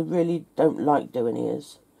 I really don't like doing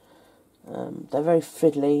ears. They're very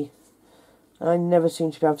fiddly, and I never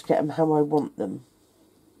seem to be able to get them how I want them.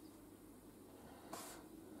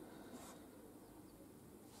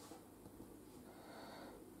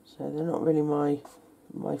 So they're not really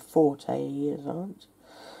my forte, ears aren't.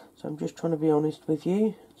 So I'm just trying to be honest with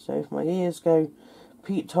you. So if my ears go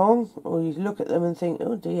Pete Tong, or you look at them and think,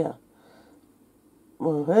 oh dear,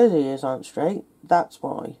 well her ears aren't straight, that's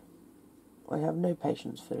why. I have no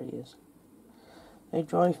patience for ears. They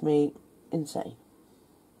drive me insane.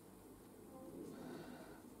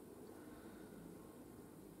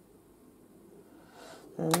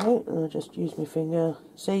 Alright, I'll just use my finger.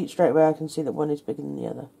 See, straight away I can see that one is bigger than the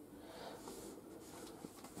other.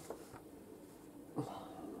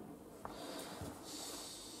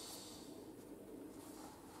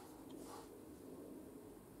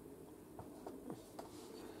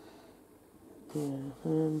 Yeah,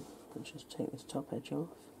 I'll just take this top edge off.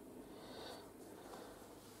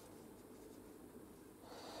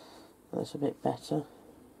 That's a bit better.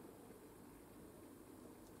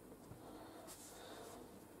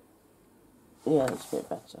 Yeah, that's a bit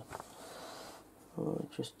better. I'll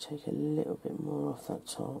just take a little bit more off that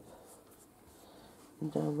top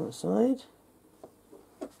and down that side.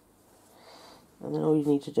 And then all you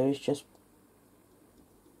need to do is just,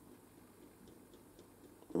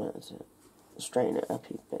 that's it, straighten it up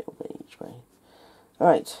a little bit each way.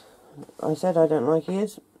 Alright, I said I don't like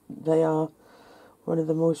ears. They are one of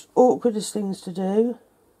the most awkwardest things to do.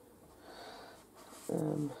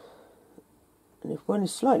 And if one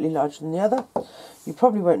is slightly larger than the other, You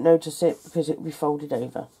probably won't notice it because it will be folded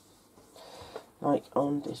over, like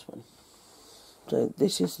on this one. So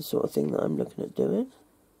this is the sort of thing that I'm looking at doing.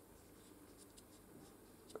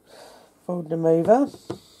 Fold them over.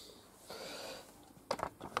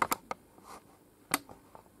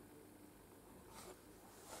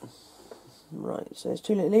 Right, so there's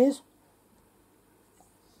 2 little ears.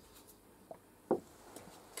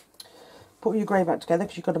 Put your grey back together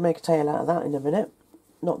because you've got to make a tail out of that in a minute.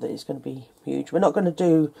 Not that it's going to be huge. We're not going to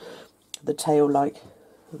do the tail like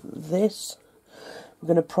this. We're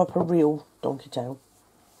going to prop a real donkey tail.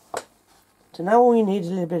 So now all you need is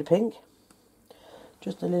a little bit of pink.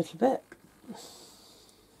 Just a little bit.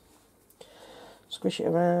 Squish it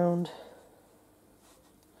around.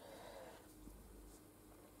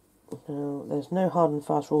 Now, there's no hard and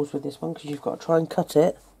fast rules with this one because you've got to try and cut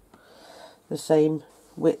it the same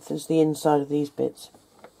width as the inside of these bits.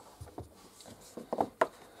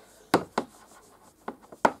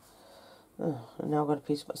 Oh, and now I've got a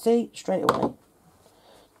piece of... See, straight away.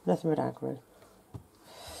 Nothing but aggro.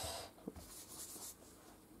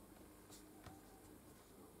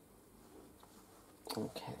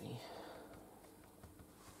 Okay.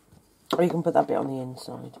 Or you can put that bit on the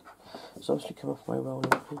inside. It's obviously come off my rolling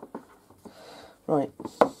pin. Right.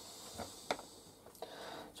 So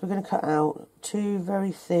we're going to cut out 2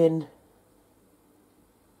 very thin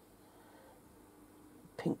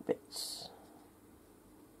pink bits.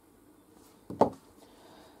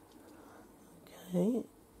 Okay.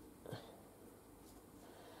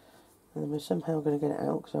 And then we're somehow going to get it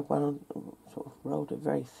out because I've sort of rolled it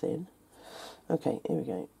very thin. Okay, here we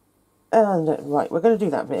go. And right, we're going to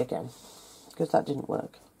do that bit again because that didn't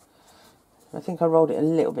work. I think I rolled it a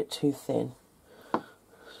little bit too thin.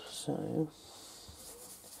 So,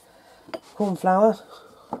 corn flour,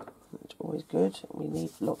 it's always good. We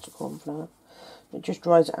need lots of corn flour. It just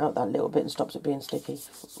dries it out that little bit and stops it being sticky.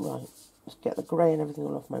 Right, let's get the grey and everything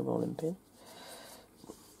all off my rolling pin.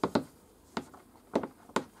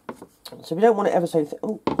 So we don't want it ever so thin.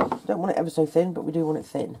 Oh, don't want it ever so thin, but we do want it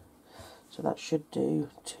thin. So that should do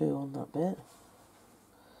 2 on that bit.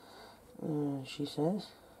 She says.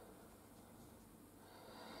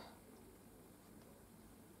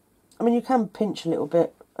 I mean, you can pinch a little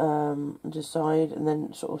bit on the side and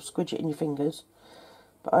then sort of squidge it in your fingers.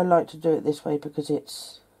 But I like to do it this way because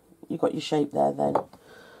you've got your shape there then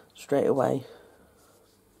straight away.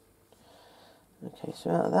 Okay, so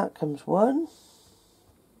out of that comes 1.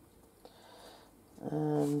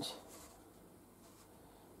 And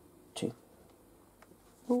 2.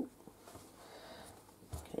 Ooh.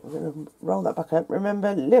 Okay, we're going to roll that back up.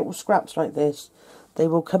 Remember, little scraps like this, they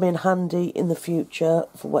will come in handy in the future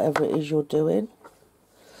for whatever it is you're doing.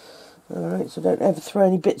 Alright, so don't ever throw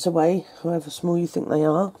any bits away, however small you think they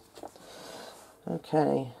are.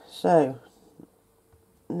 Okay, so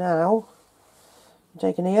now you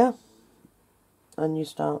take an ear and you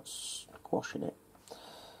start squashing it.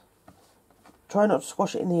 Try not to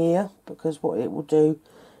squash it in the ear because what it will do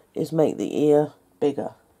is make the ear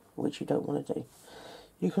bigger, which you don't want to do.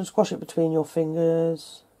 You can squash it between your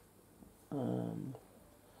fingers,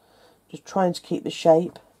 just trying to keep the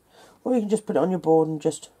shape, or you can just put it on your board and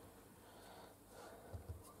just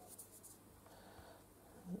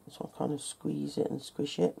sort of kind of squeeze it and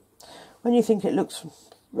squish it. When you think it looks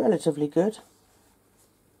relatively good,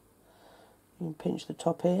 you can pinch the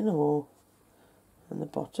top in or and the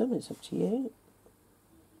bottom, it's up to you.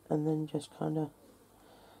 And then just kind of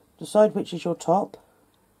decide which is your top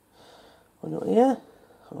on your ear.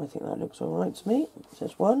 I think that looks alright to me.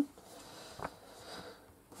 There's 1.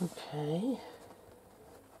 Okay.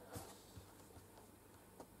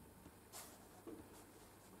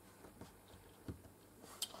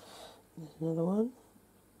 There's another one.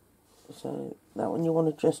 So that one you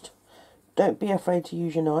want to just, don't be afraid to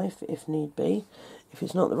use your knife if need be. If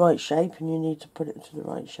it's not the right shape and you need to put it to the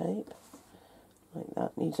right shape. Like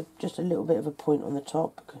that, needs just a little bit of a point on the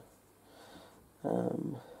top.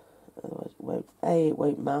 Otherwise, it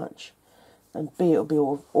won't match, and B, it'll be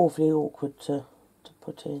awfully awkward to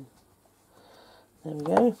put in. There we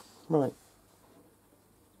go. Right.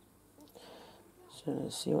 So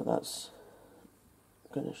let's see what that's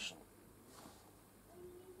going to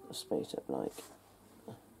space up like.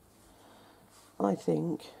 I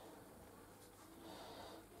think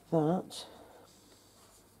that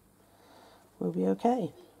will be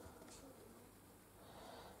okay.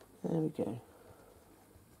 There we go.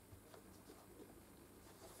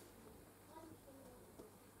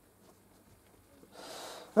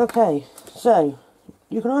 Okay, so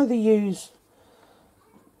you can either use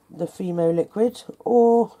the fimo liquid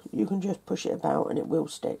or you can just push it about and it will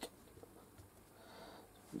stick.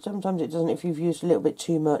 Sometimes it doesn't if you've used a little bit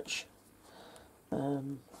too much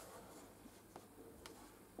corn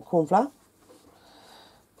flour,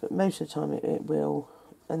 but most of the time it will.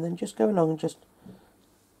 And then just go along and just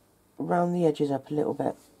round the edges up a little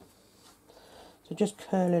bit. So just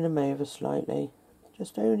curling them over slightly,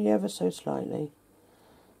 just only ever so slightly,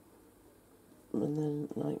 and then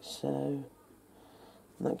like so.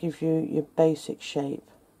 And that gives you your basic shape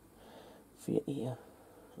for your ear.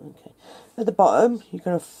 Okay. At the bottom, you're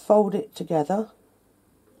going to fold it together,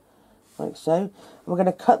 like so. And we're going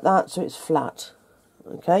to cut that so it's flat.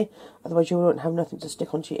 Okay. Otherwise, you won't have nothing to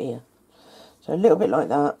stick onto your ear. So a little bit like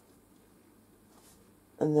that,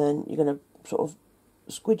 and then you're going to sort of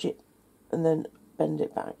squidge it, and then bend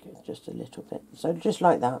it back just a little bit. So just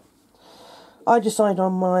like that. I decide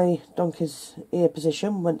on my donkey's ear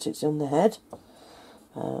position once it's on the head.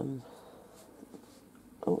 Oh,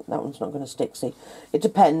 that one's not going to stick. See, it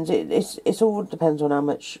depends. It's all depends on how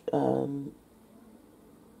much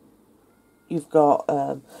you've got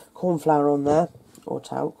corn flour on there, or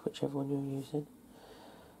talc, whichever one you're using.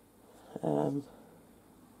 Oh,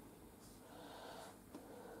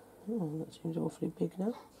 that seems awfully big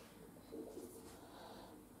now.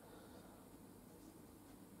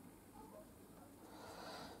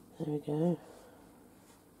 There we go.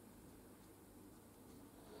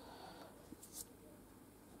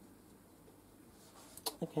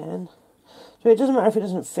 Again. So it doesn't matter if it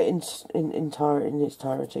doesn't fit in its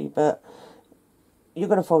entirety, but you're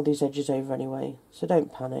going to fold these edges over anyway, so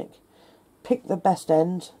don't panic. Pick the best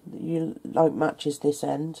end that you like matches this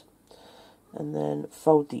end, and then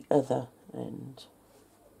fold the other end.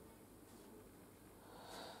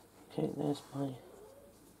 Okay, there's my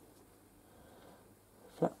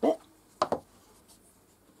flat bit.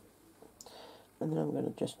 And then I'm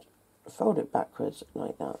going to just fold it backwards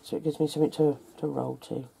like that, so it gives me something to roll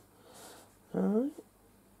to. Alright,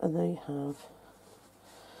 and there you have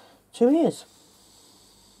 2 ears.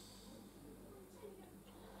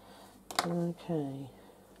 Okay.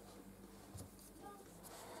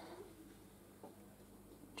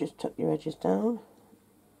 Just tuck your edges down.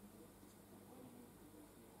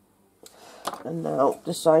 And now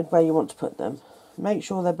decide where you want to put them. Make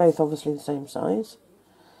sure they're both obviously the same size,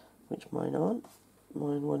 which mine aren't.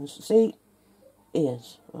 Mine ones, see,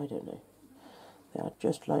 ears, I don't know. They are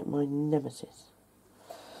just like my nemesis.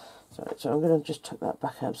 So I'm going to just tuck that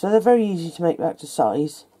back up. So they're very easy to make back to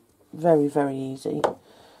size. Very, very easy.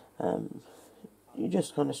 You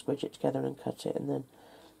just kind of squidge it together and cut it, and then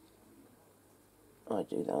I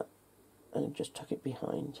do that and just tuck it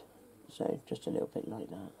behind. So just a little bit like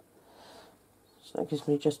that. So that gives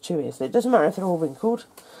me just 2 ears. It doesn't matter if they're all wrinkled,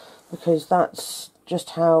 because that's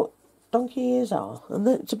just how donkey ears are.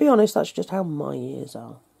 And to be honest, that's just how my ears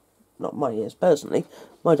are. Not my ears personally,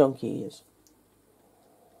 my donkey ears.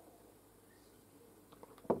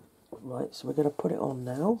 Right, so we're going to put it on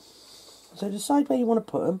now. So decide where you want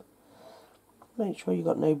to put them. Make sure you've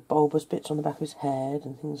got no bulbous bits on the back of his head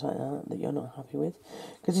and things like that that you're not happy with,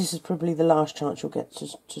 because this is probably the last chance you'll get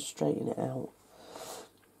to straighten it out.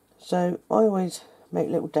 So I always make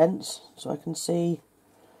little dents so I can see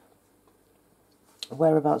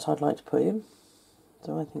whereabouts I'd like to put him.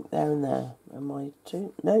 So I think there and there. Am I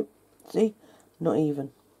too? No, see? Not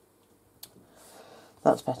even.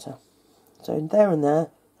 That's better. So there and there.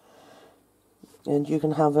 And you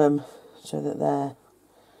can have them so that they're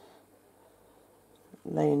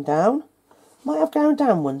laying down. Might have going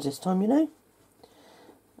down ones this time, you know.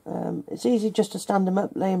 It's easy just to stand them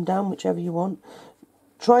up, lay them down, whichever you want.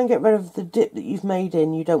 Try and get rid of the dip that you've made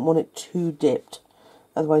in. You don't want it too dipped.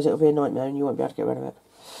 Otherwise it'll be a nightmare and you won't be able to get rid of it.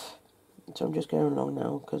 So I'm just going along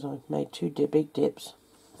now because I've made 2 big dips.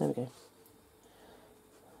 There we go.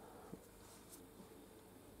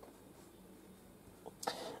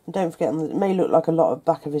 And don't forget, it may look like a lot of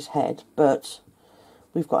back of his head, but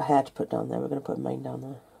we've got hair to put down there. We're going to put a mane down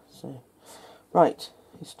there. So, right,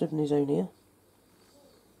 he's stood in his own ear.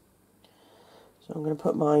 So I'm going to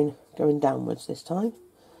put mine going downwards this time.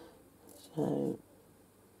 So,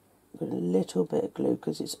 put a little bit of glue,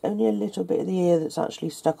 because it's only a little bit of the ear that's actually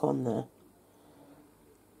stuck on there.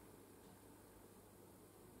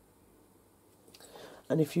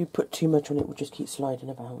 And if you put too much on it, it will just keep sliding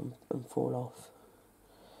about and fall off.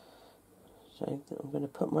 So I'm going to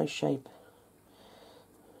put my shape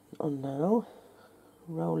on now,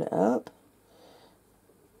 roll it up,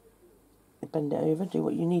 bend it over, do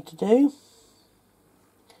what you need to do.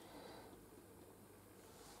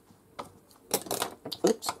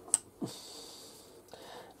 Oops.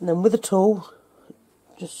 And then with a tool,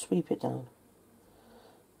 just sweep it down.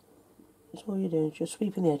 That's all you're doing, just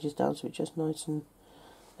sweeping the edges down so it's just nice and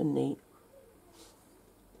neat.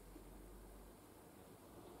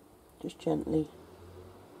 just gently.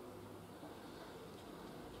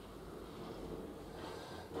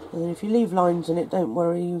 And then if you leave lines in it, don't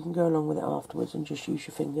worry, you can go along with it afterwards and just use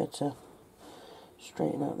your finger to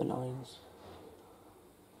straighten out the lines.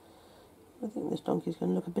 I think this donkey's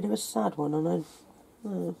going to look a bit of a sad one, and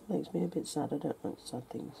makes me a bit sad. I don't like sad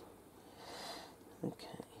things.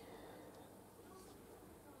 Okay.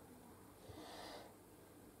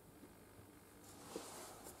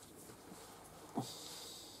 I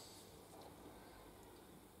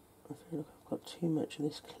feel like I've got too much of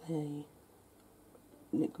this clay,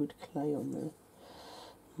 liquid clay on there.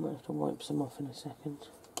 I might have to wipe some off in a second.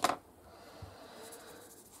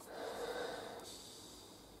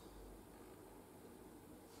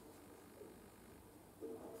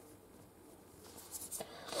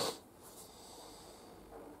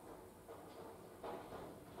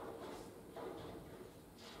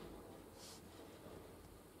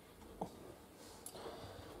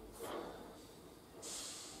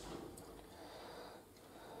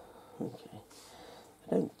 Okay,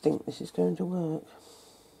 I don't think this is going to work.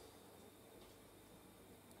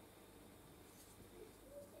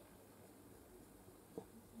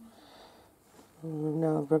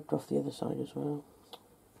 Now I've rubbed off the other side as well.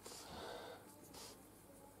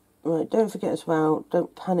 Right, don't forget as well,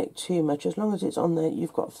 don't panic too much. As long as it's on there,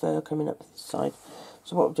 you've got fur coming up this side.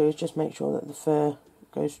 So what we'll do is just make sure that the fur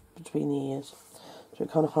goes between the ears. So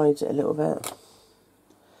it kind of hides it a little bit.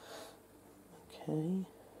 Okay.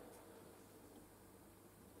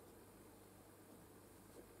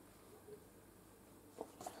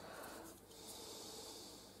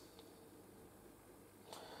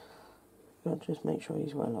 I'll just make sure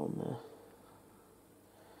he's well on there.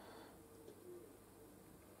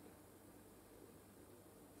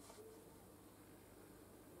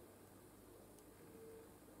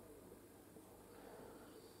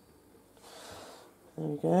 There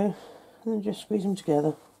we go. And then just squeeze them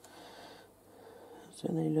together so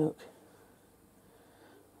they look.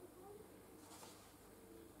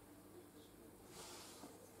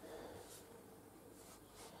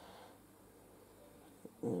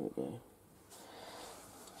 There we go.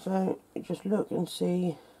 So you just look and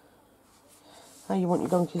see how you want your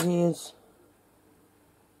donkey's ears.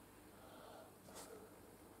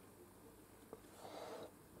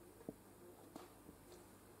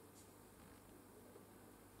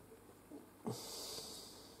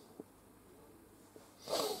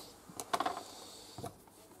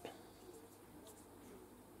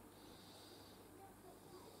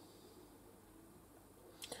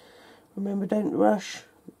 Remember, don't rush.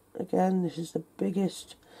 Again, this is the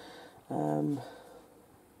biggest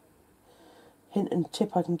hint and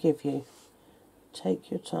tip I can give you. Take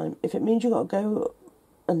your time. If it means you've got to go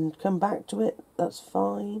and come back to it, that's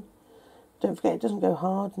fine. Don't forget, it doesn't go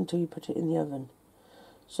hard until you put it in the oven.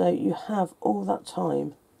 So you have all that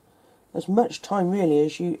time, as much time really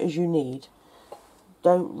as you need.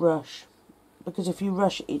 Don't rush, because if you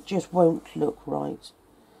rush, it just won't look right.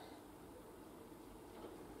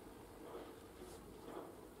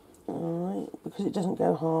 Alright, because it doesn't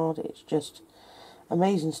go hard, it's just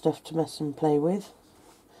amazing stuff to mess and play with.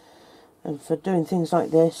 And for doing things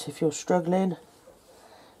like this, if you're struggling,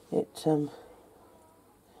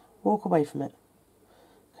 walk away from it.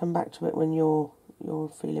 Come back to it when you're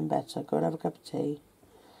feeling better. Go and have a cup of tea,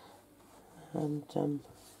 and have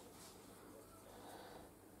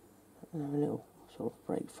a little sort of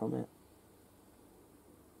break from it.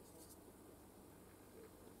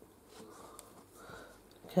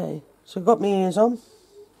 Okay, so I've got my ears on.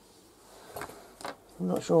 I'm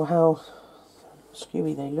not sure how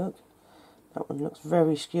skewy they look. That one looks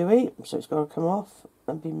very skewy, so it's got to come off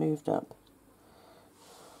and be moved up.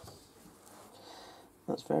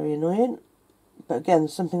 That's very annoying. But again,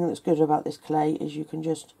 something that's good about this clay is you can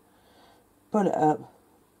just pull it up,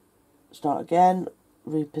 start again,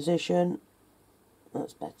 reposition.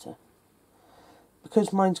 That's better.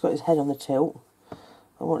 Because mine's got his head on the tilt,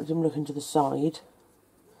 I wanted him looking to the side.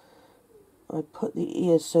 I put the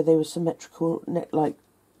ears so they were symmetrical, neck-like,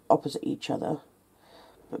 opposite each other.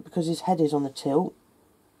 But because his head is on the tilt,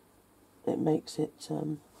 it makes it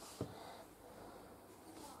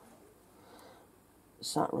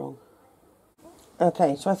sat wrong.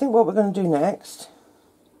 Okay, so I think what we're going to do next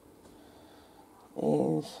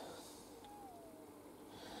is,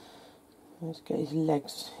 let's get his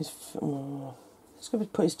legs, let's go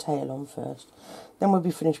put his tail on first. Then we'll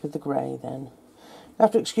be finished with the grey then. You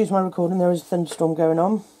have to excuse my recording, there is a thunderstorm going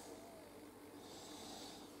on.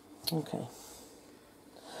 Okay.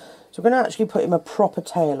 So we're going to actually put him a proper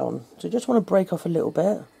tail on. So just want to break off a little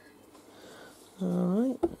bit.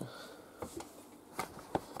 Alright.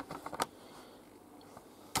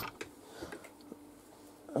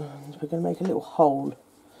 And we're going to make a little hole,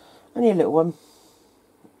 only a little one,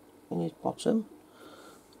 in his bottom.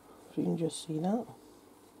 If you can just see that.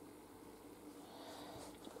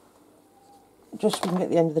 Just so we can get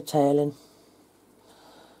the end of the tail in.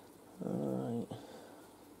 Alright.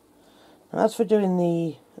 Now as for doing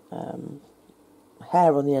the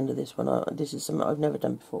hair on the end of this one, this is something I've never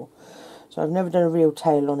done before. So I've never done a real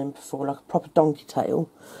tail on him before, like a proper donkey tail.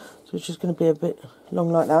 So it's just going to be a bit long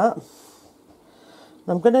like that. And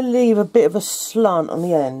I'm going to leave a bit of a slant on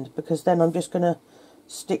the end, because then I'm just going to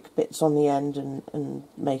stick bits on the end and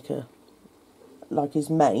make a, like his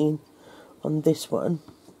mane on this one.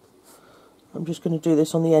 I'm just going to do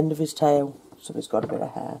this on the end of his tail, so it's got a bit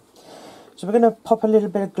of hair. So we're going to pop a little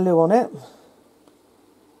bit of glue on it.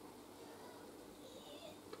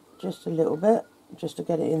 Just a little bit, just to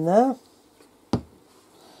get it in there.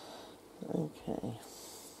 Okay.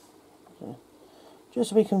 So, just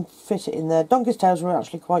so we can fit it in there. Donkey's tails are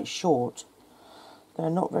actually quite short. They're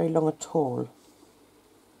not very long at all.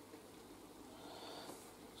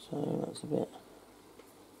 So that's a bit...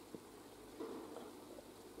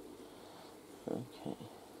 Okay.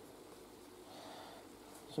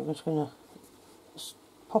 So I'm just going to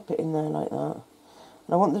pop it in there like that.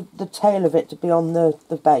 And I want the tail of it to be on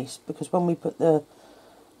the base, because when we put the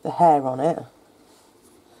hair on it,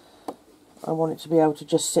 I want it to be able to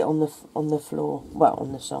just sit on the floor, well,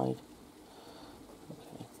 on the side.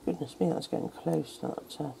 Okay. Goodness me, that's getting close,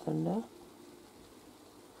 that thunder.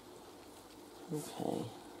 Okay,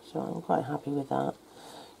 so I'm quite happy with that.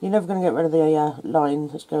 You're never going to get rid of the line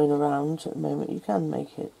that's going around at the moment. You can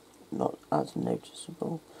make it not as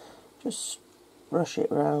noticeable. Just brush it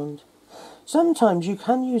around. Sometimes you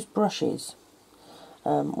can use brushes,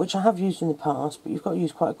 which I have used in the past, but you've got to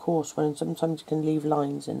use quite a coarse one, and sometimes you can leave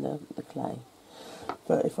lines in the clay.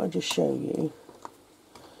 But if I just show you,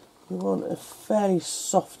 you want a fairly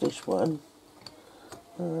softish one.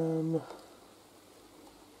 No.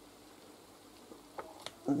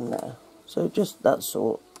 So just that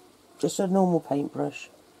sort. Just a normal paintbrush,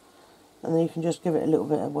 and then you can just give it a little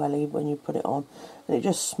bit of welly when you put it on, and it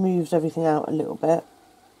just smooths everything out a little bit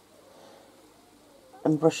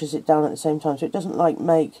and brushes it down at the same time, so it doesn't like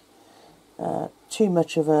make too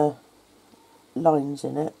much of a lines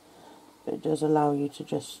in it, but it does allow you to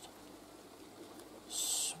just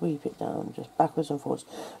sweep it down just backwards and forwards.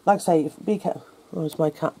 Like I say, be careful. Oh, it's my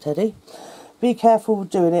cat Teddy. Be careful with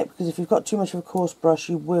doing it, because if you've got too much of a coarse brush,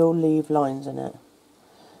 you will leave lines in it.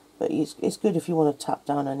 But it's good if you want to tap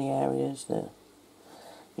down any areas that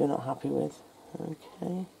you're not happy with.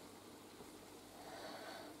 Okay.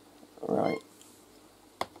 Right.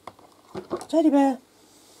 Teddy bear.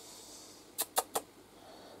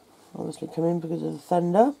 Obviously come in because of the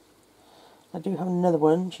thunder. I do have another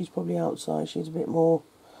one. She's probably outside. She's a bit more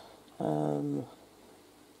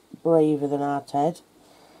braver than our Ted.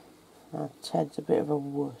 Our Ted's a bit of a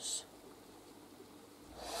wuss.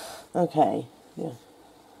 Okay. Yeah.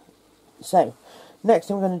 So, next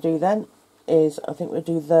thing we're going to do then is, I think we'll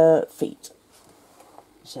do the feet.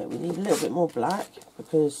 So we need a little bit more black,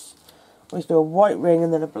 because we always do a white ring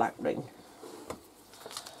and then a black ring.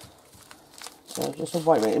 So just a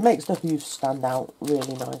white ring. It makes the hooves stand out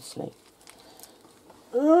really nicely.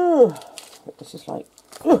 This is like...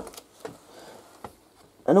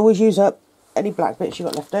 And always use up any black bits you've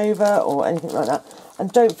got left over or anything like that.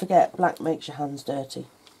 And don't forget, black makes your hands dirty.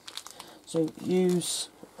 So use...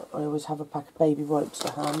 I always have a pack of baby wipes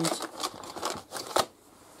to hand,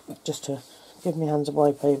 just to give my hands a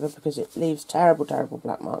wipe over, because it leaves terrible, terrible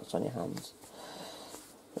black marks on your hands.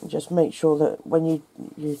 And just make sure that when you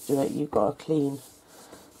do it, you've got a clean,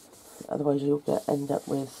 otherwise you'll end up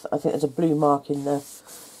with, I think there's a blue mark in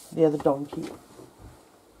the other donkey.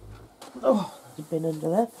 Oh, there's a bin under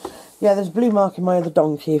there. Yeah, there's a blue mark in my other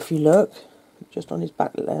donkey if you look, just on his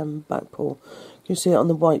back paw. You see it on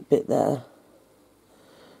the white bit there.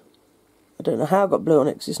 I don't know how I got blue on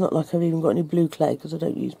it, because it's not like I've even got any blue clay, because I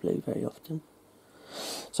don't use blue very often.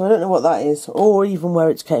 So I don't know what that is, or even where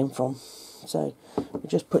it's came from. So we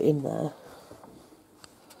just put in there.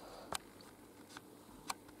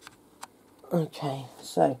 Okay,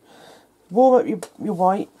 so warm up your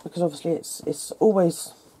white, because obviously it's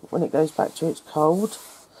always, when it goes back to it's cold,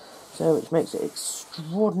 so which makes it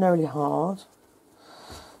extraordinarily hard.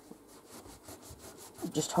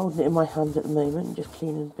 Just holding it in my hand at the moment and just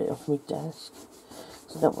cleaning a bit off my desk,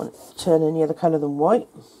 because I don't want it to turn any other colour than white.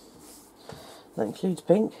 That includes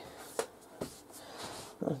pink.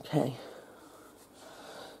 Okay,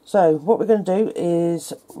 so what we're going to do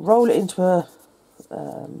is roll it into a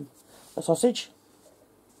sausage,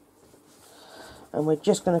 and we're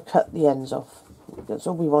just going to cut the ends off. That's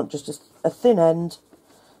all we want, just a thin end,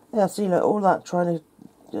 Yeah, see, look, all that trying to...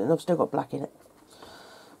 And I've still got black in it.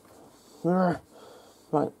 Right.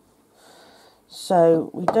 So,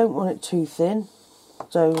 we don't want it too thin.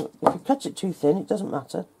 So, if you cut it too thin, it doesn't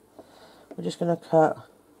matter. We're just going to cut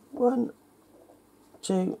 1,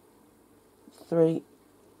 2, 3,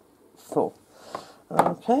 4.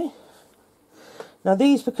 Okay. Now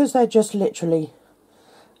these, because they're just literally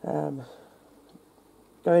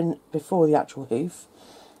going before the actual hoof,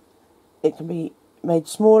 it can be made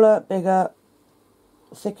smaller, bigger,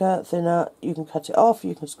 thicker, thinner. You can cut it off,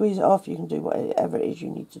 you can squeeze it off, you can do whatever it is you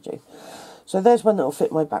need to do. So there's one that will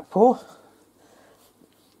fit my back paw.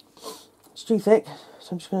 It's too thick,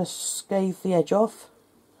 so I'm just going to scathe the edge off.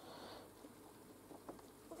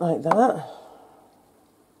 Like that.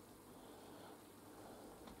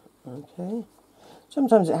 Okay.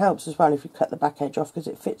 Sometimes it helps as well if you cut the back edge off because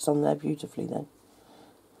it fits on there beautifully then.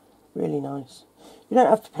 Really nice. You don't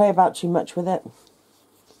have to play about too much with it.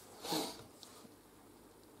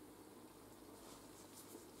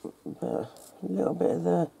 But a little bit of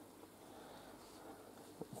the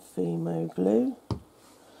fimo glue.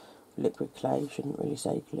 Liquid clay, shouldn't really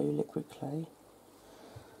say glue, liquid clay.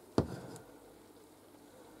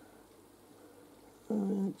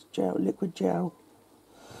 It's gel, liquid gel.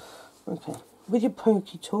 Okay. With your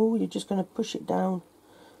pokey tool, you're just going to push it down,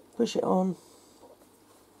 push it on,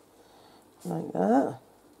 like that.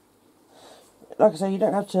 Like I say, you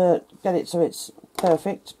don't have to get it so it's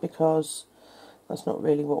perfect, because that's not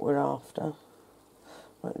really what we're after.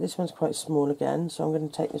 Right, this one's quite small again, so I'm going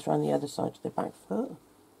to take this around the other side of the back foot.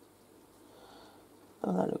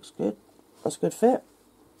 Oh, that looks good. That's a good fit.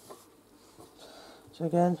 So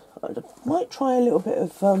again, I might try a little bit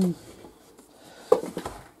of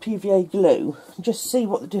PVA glue, just see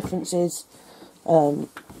what the difference is, how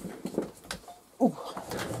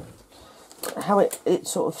it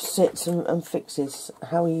sort of sits and fixes,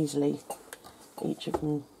 how easily each of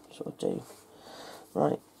them sort of do.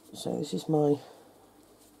 Right, so this is my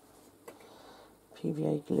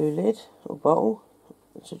PVA glue lid or bottle,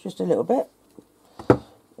 so just a little bit.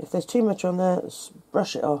 If there's too much on there,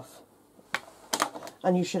 brush it off,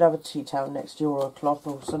 and you should have a tea towel next to you, or a cloth,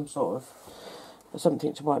 or some sort of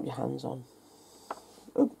something to wipe your hands on.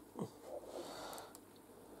 Oop.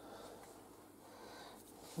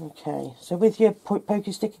 Okay, so with your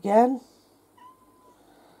pokey stick again.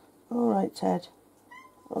 Alright, Ted.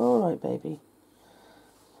 Alright, baby.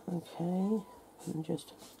 Okay, and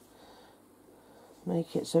just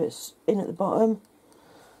make it so it's in at the bottom,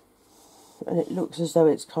 and it looks as though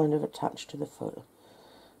it's kind of attached to the foot.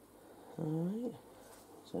 Alright,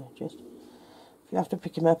 so just... you have to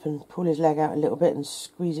pick him up and pull his leg out a little bit and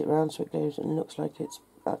squeeze it around so it goes and looks like it's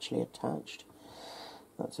actually attached.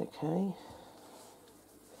 That's okay.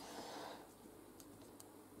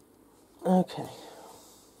 Okay.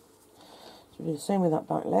 So do the same with that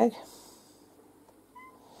back leg.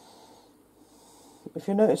 If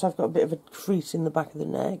you notice, I've got a bit of a crease in the back of the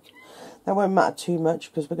neck. That won't matter too much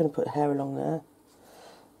because we're going to put hair along there.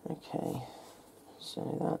 Okay.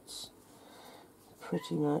 So that's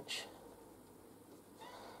pretty much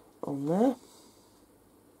on there.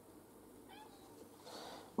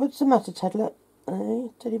 What's the matter, Tedlet?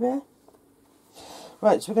 Hey, teddy bear?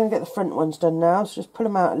 Right, so we're going to get the front ones done now, so just pull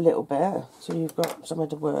them out a little bit so you've got somewhere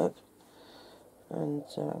to work. And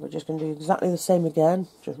we're just going to do exactly the same again.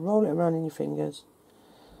 Just roll it around in your fingers.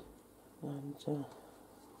 And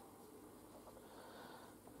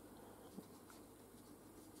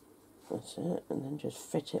that's it, and then just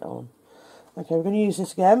fit it on. Okay, we're going to use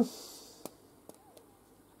this again.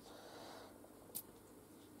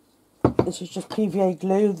 This is just PVA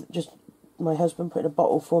glue, just my husband put in a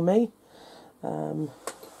bottle for me.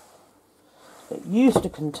 It used to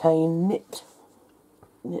contain knit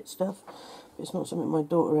stuff, but it's not something my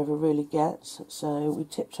daughter ever really gets, so we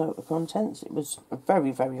tipped out the contents. It was a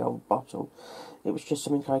very, very old bottle. It was just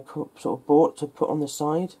something I sort of bought to put on the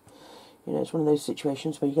side. You know, it's one of those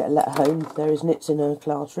situations where you get a letter home, there is knits in her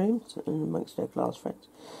classroom, and amongst her class friends.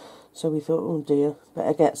 So we thought, oh dear,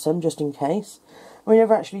 better get some just in case. We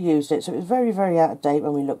never actually used it, so it was very, very out of date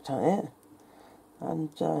when we looked at it.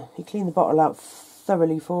 And he cleaned the bottle out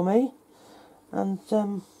thoroughly for me, and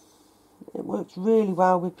it works really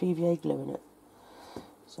well with PVA glue in it.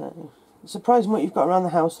 So it's surprising what you've got around the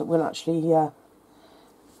house that will actually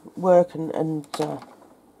work and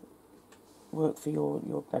work for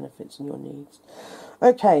your benefits and your needs.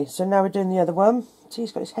 Okay, so now we're doing the other one. See,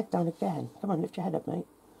 he's got his head down again. Come on, lift your head up, mate.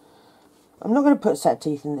 I'm not going to put set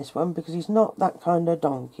teeth in this one because he's not that kind of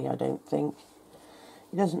donkey, I don't think.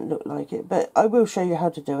 He doesn't look like it, but I will show you how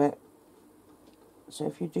to do it. So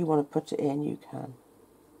if you do want to put it in, you can.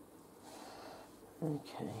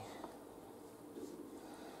 Okay.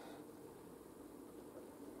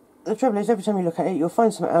 The trouble is, every time you look at it, you'll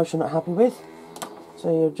find something else you're not happy with. So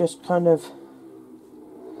you'll just kind of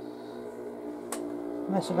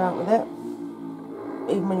mess about with it,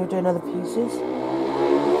 even when you're doing other pieces.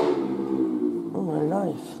 Oh my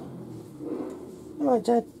life. Alright,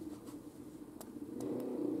 Dad.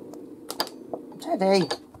 Teddy!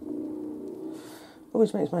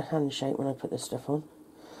 Always makes my hand shake when I put this stuff on,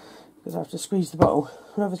 because I have to squeeze the bottle.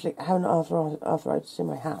 And obviously, having arthritis in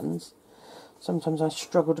my hands, sometimes I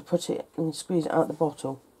struggle to put it and squeeze it out the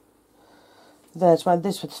bottle. That's why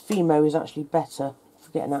this with fimo is actually better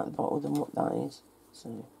for getting out the bottle than what that is.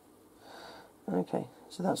 So, okay,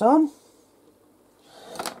 so that's on.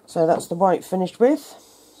 So that's the white finished with.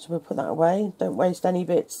 So we'll put that away. Don't waste any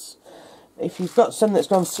bits. If you've got some that's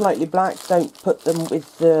gone slightly black, don't put them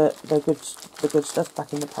with the good stuff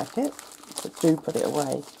back in the packet. But do put it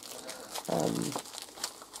away.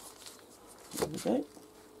 There we go.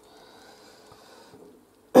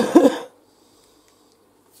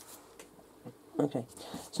 Okay,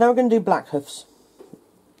 so now we're going to do black hoofs.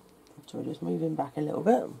 So we're just moving back a little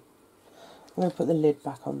bit. I'm going to put the lid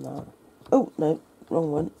back on that. Oh, no,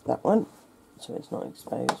 wrong one, that one. So it's not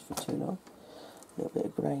exposed for too long. A little bit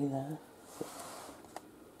of grey there.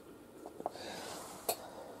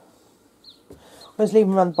 I was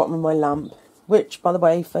leaving around the bottom of my lamp, which, by the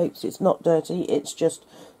way, folks, it's not dirty. It's just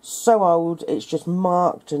so old, it's just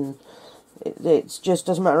marked, and it just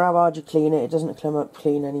doesn't matter how hard you clean it, it doesn't come up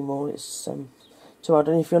clean anymore. It's too old,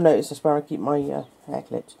 and if you'll notice, that's where I keep my hair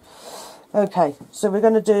clipped. Okay, so we're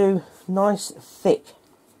going to do nice thick.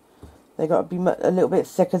 They've got to be a little bit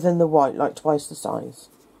thicker than the white, like twice the size.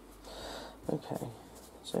 Okay,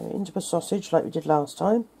 so into a sausage like we did last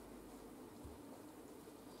time.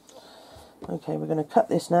 Okay, we're going to cut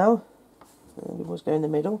this now. We always go in the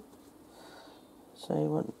middle. So you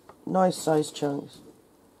want nice sized chunks.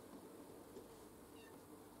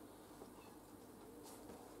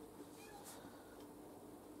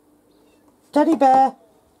 Teddy bear!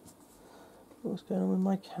 What's going on with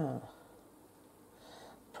my cat?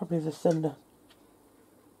 Probably the thunder.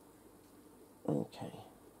 Okay.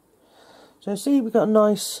 So see, we've got a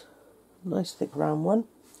nice thick round one.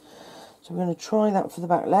 So we're going to try that for the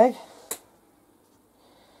back leg.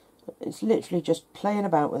 It's literally just playing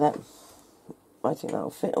about with it. I think that'll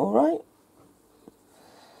fit alright.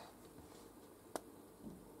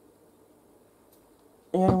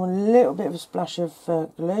 You only want a little bit of a splash of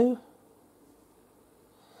glue.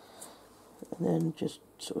 And then just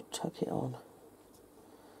sort of tuck it on.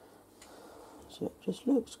 So it just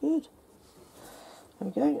looks good.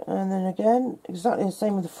 Okay, and then again, exactly the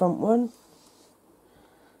same with the front one.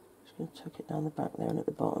 Just going to tuck it down the back there and at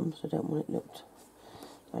the bottom, so I don't want it looked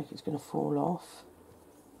like it's going to fall off.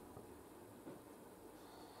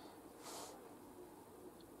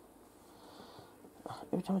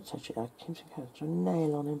 Every time I touch it, I keep thinking there's a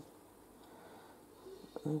nail on him.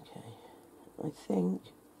 Okay, I think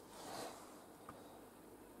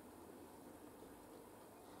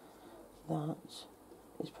that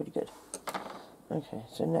is pretty good. Okay,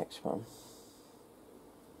 so next one.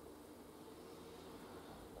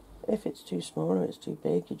 If it's too small or it's too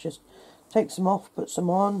big, you just take some off, put some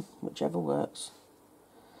on, whichever works.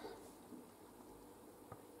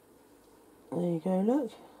 There you go,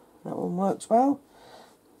 look. That one works well.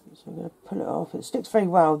 So I'm going to pull it off. It sticks very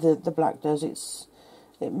well, the black does.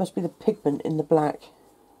 It must be the pigment in the black.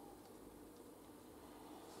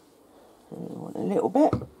 I want a little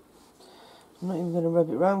bit. I'm not even going to rub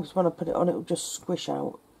it around because when I put it on it will just squish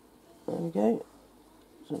out. There we go.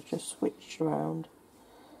 So it's just switched around.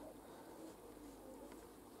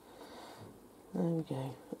 There we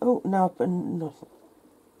go. Oh, now I put nothing.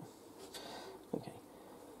 Okay.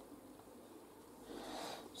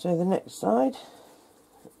 So the next side,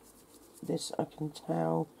 this I can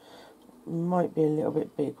tell might be a little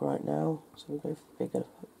bit big right now. So we'll go for bigger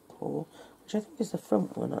paw, which I think is the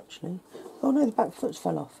front one actually. Oh no, the back foot's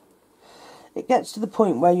fell off. It gets to the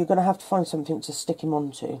point where you're going to have to find something to stick him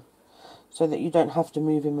onto so that you don't have to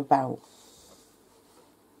move him about.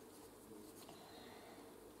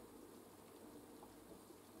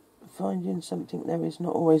 Finding something there is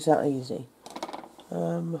not always that easy.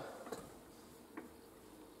 I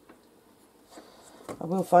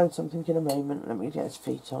will find something in a moment. Let me get his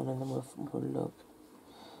feet on and then we'll look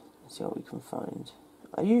and see what we can find.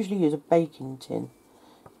 I usually use a baking tin.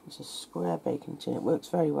 It's a square baking tin. It works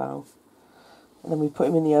very well. And then we put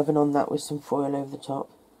him in the oven on that with some foil over the top.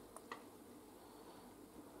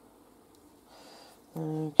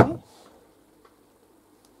 Okay.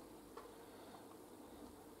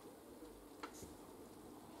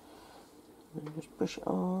 And just push it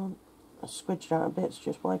on, squidge it out a bit, so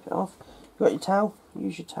just wipe it off. You've got your towel,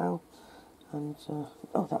 use your towel, and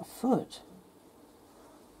oh, that foot.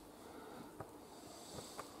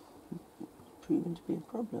 Proving to be a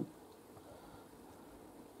problem.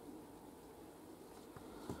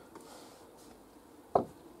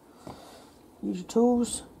 Use your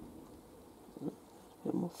tools. A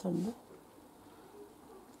bit more thunder.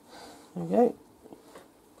 There we go.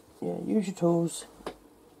 Yeah, use your tools.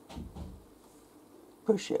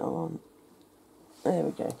 Push it on. There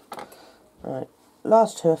we go. Right,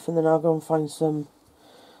 last hoof, and then I'll go and find some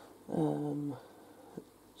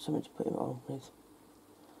something to put it on with.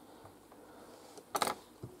 I'm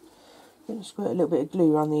going to squirt a little bit of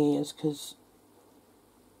glue around the ears because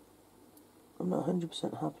I'm not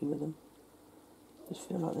 100% happy with them. I just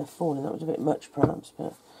feel like they're falling. That was a bit much perhaps,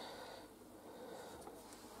 but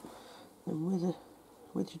and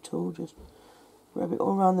with your tool just rub it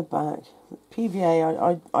all around the back.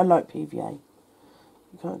 PVA, I like PVA.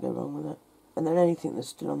 You can't go wrong with it. And then anything that's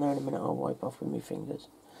still on there in a minute I'll wipe off with my fingers.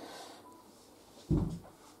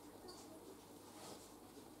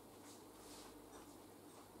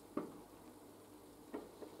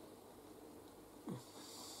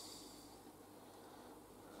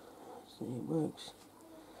 See, it works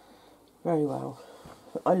very well.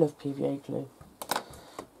 I love PVA glue.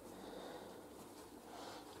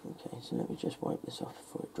 Okay, so let me just wipe this off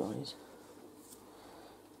before it dries.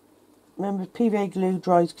 Remember, PVA glue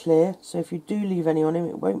dries clear, so if you do leave any on him,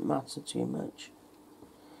 it won't matter too much.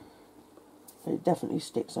 But it definitely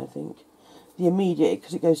sticks, I think. The immediate,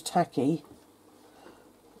 because it goes tacky,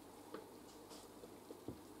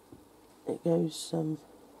 it goes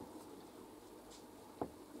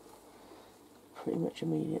pretty much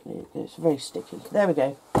immediately. It's very sticky. There we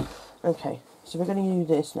go. Okay, so we're going to use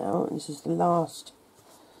this now. This is the last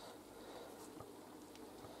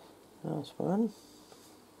one.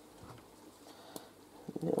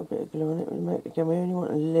 A little bit of glue on it. Again, we only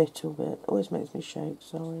want a little bit. Always makes me shake,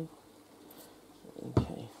 sorry.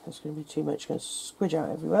 Okay, that's going to be too much. It's going to squidge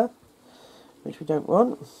out everywhere, which we don't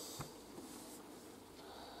want.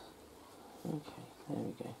 Okay, there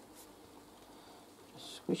we go.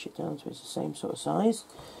 Just squish it down so it's the same sort of size.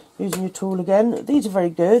 Using your tool again. These are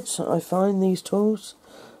very good, I find, these tools.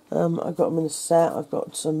 I've got them in a set. I've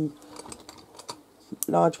got some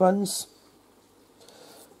large ones.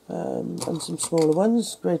 And some smaller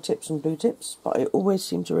ones, grey tips and blue tips, but I always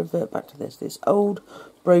seem to revert back to this old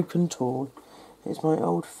broken tool. It's my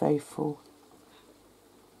old faithful.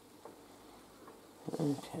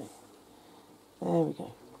 Okay, there we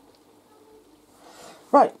go.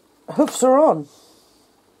 Right, hoofs are on.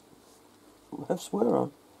 Hoofs were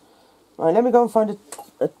on. Right, let me go and find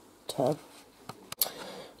a tub.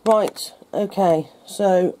 Right, okay,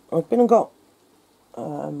 so I've been and got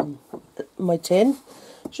my tin.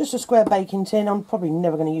 It's just a square baking tin. I'm probably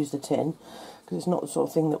never going to use the tin because it's not the sort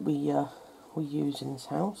of thing that we use in this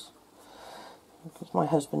house. Because my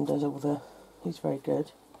husband does all the... he's very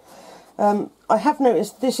good. I have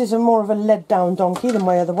noticed this is more of a lead down donkey than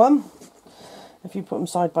my other one. If you put them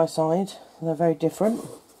side by side, they're very different.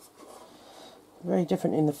 Very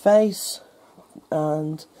different in the face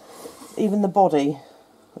and even the body.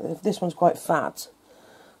 This one's quite fat.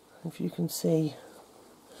 If you can see,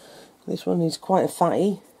 this one is quite a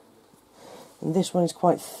fatty and this one is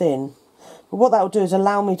quite thin. But what that will do is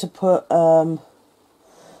allow me to put a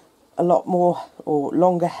lot more or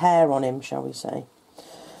longer hair on him, shall we say.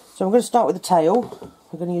 So I'm going to start with the tail.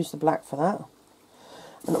 We're going to use the black for that.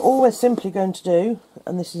 And all we're simply going to do,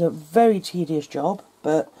 and this is a very tedious job,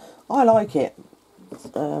 but I like it.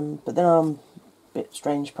 But then I'm a bit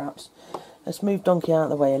strange perhaps. Let's move Donkey out of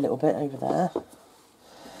the way a little bit over there.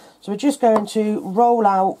 So we're just going to roll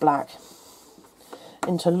out black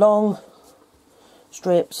into long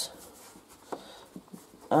strips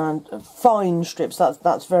and fine strips.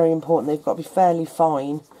 That's very important. They've got to be fairly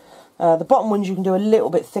fine. The bottom ones you can do a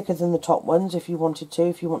little bit thicker than the top ones if you wanted to.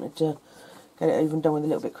 If you wanted to get it even done with a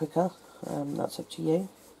little bit quicker, that's up to you.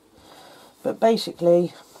 But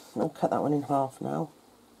basically, I'll cut that one in half now.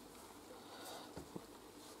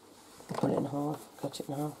 Put it in half, cut it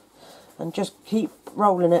in half, and just keep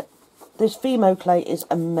rolling it. This fimo clay is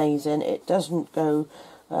amazing. It doesn't go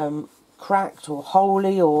cracked or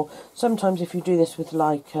holy, or sometimes if you do this with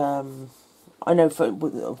like, I know for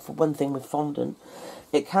one thing with fondant,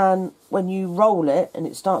 it can, when you roll it and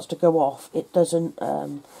it starts to go off, it doesn't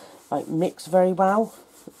like mix very well.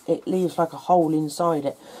 It leaves like a hole inside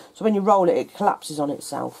it. So when you roll it, it collapses on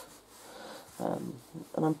itself. And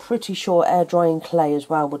I'm pretty sure air drying clay as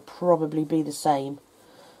well would probably be the same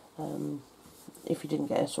if you didn't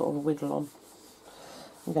get a sort of a wiggle on.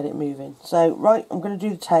 and get it moving. So, right, I'm going to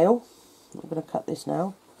do the tail. I'm going to cut this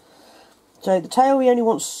now. So the tail, we only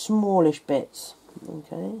want smallish bits.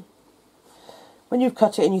 Okay. When you've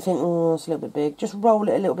cut it and you think, oh, that's a little bit big, just roll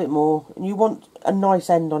it a little bit more. And you want a nice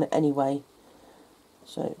end on it anyway.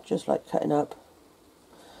 So just like cutting up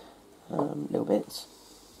little bits.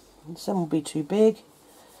 And some will be too big,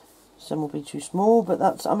 some will be too small, but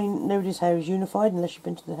that's, I mean, nobody's hair is unified unless you've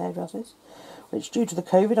been to the hairdressers. Which, due to the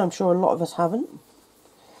COVID, I'm sure a lot of us haven't.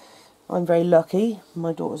 I'm very lucky.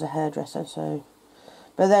 My daughter's a hairdresser, so...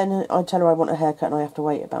 But then I tell her I want a haircut and I have to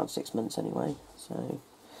wait about 6 months anyway, so...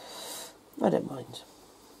 I don't mind.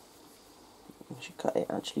 She cut it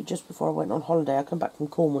actually just before I went on holiday. I come back from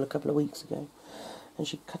Cornwall a couple of weeks ago, and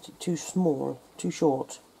she cut it too small, too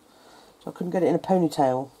short. So I couldn't get it in a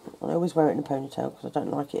ponytail. I always wear it in a ponytail because I don't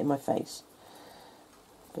like it in my face.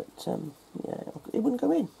 But, yeah, it wouldn't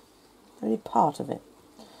go in. Only part of it.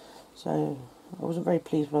 So, I wasn't very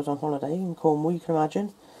pleased when I was on holiday in Cornwall, you can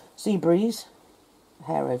imagine. Sea breeze,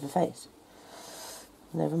 hair over face.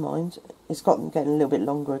 Never mind. It's getting a little bit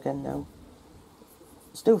longer again now.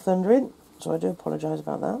 Still thundering, so I do apologise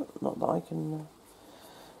about that. Not that I can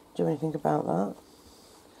do anything about that.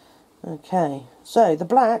 Okay, so the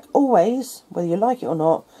black always, whether you like it or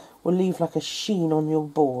not, will leave like a sheen on your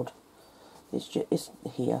board. It's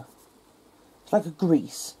here. It's like a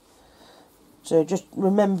grease. So just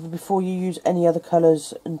remember, before you use any other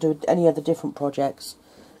colours and do any other different projects,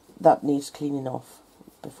 that needs cleaning off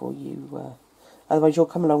before you... otherwise you'll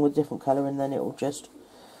come along with a different colour and then it will just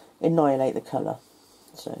annihilate the colour.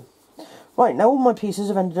 So, right, now all my pieces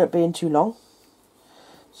have ended up being too long.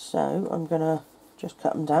 So I'm going to just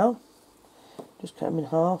cut them down. Just cut them in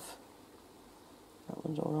half. That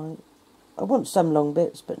one's alright. I want some long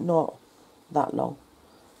bits, but not that long.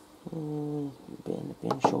 Being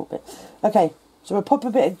a short bit. Okay, so we'll pop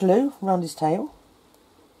a bit of glue around his tail.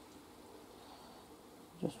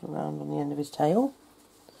 Just around on the end of his tail.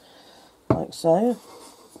 Like so.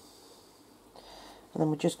 And then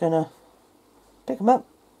we're just going to pick them up,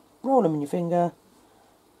 roll them in your finger,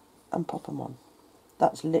 and pop them on.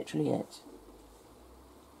 That's literally it.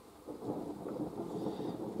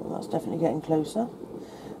 Well, that's definitely getting closer.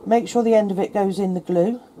 Make sure the end of it goes in the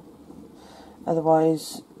glue.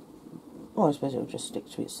 Otherwise, well, I suppose it will just stick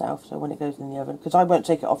to itself. So when it goes in the oven, because I won't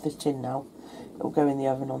take it off this tin now, it will go in the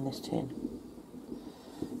oven on this tin.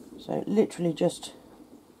 So literally just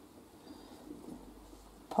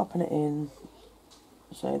popping it in.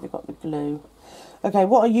 So they've got the glue. Okay,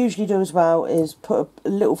 what I usually do as well is put a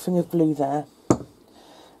little thing of glue there,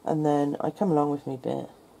 and then I come along with my bit,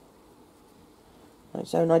 like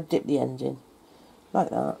so, and I dip the end in, like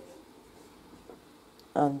that,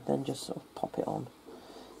 and then just sort of pop it on.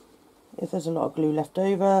 If there's a lot of glue left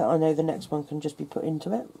over, I know the next one can just be put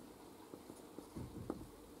into it.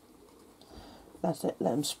 That's it,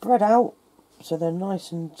 let them spread out, so they're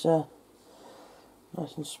nice and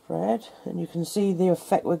spread, and you can see the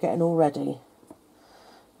effect we're getting already.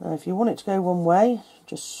 Now if you want it to go one way,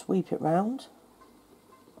 just sweep it round,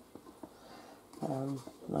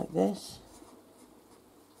 like this.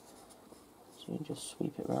 So you can just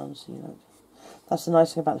sweep it round, see, like. That's the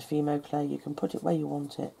nice thing about the fimo clay, you can put it where you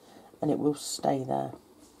want it, and it will stay there.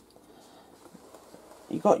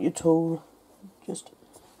 You got your tool, just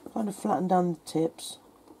kind of flatten down the tips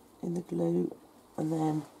in the glue, and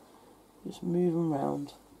then just move them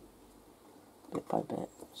round bit by bit.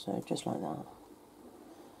 So just like that.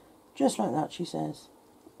 Just like that, she says.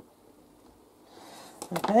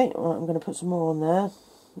 Okay, well, I'm going to put some more on there.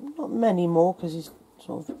 Not many more, because he's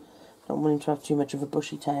sort of, don't want him to have too much of a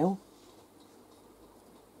bushy tail.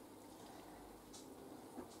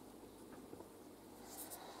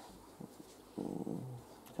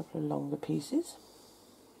 A couple of longer pieces.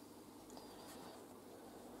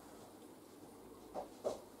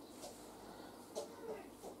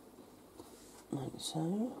 Like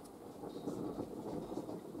so.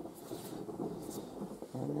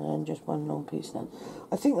 And then just one long piece there.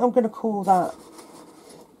 I think I'm going to call that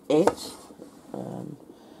it.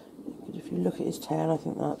 If you look at his tail, I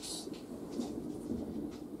think that's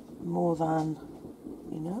more than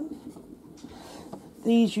enough.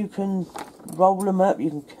 These you can roll them up, you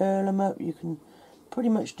can curl them up, you can pretty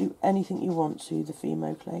much do anything you want to the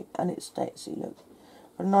fimo clay, and it stays. See, look,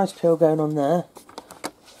 got a nice curl going on there.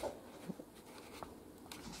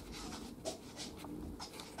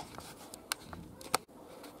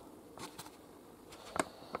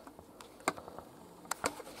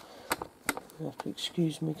 You have to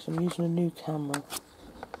excuse me because I'm using a new camera,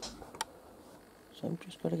 so I've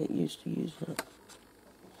just got to get used to using it.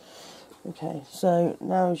 Okay, so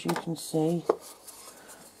now as you can see,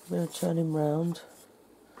 I'm going to turn him round.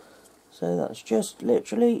 So that's just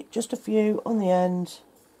literally just a few on the end.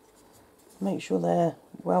 Make sure they're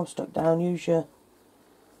well stuck down. Use your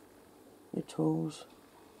tools,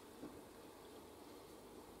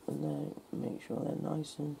 and then make sure they're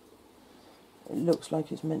nice and it looks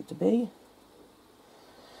like it's meant to be,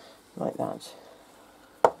 like that.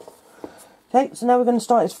 Okay, so now we're going to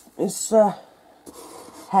start his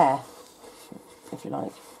hair, if you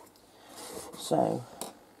like. So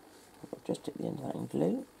I'll just dip the end of that in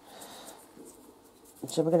glue.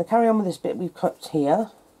 So we're going to carry on with this bit we've cut here.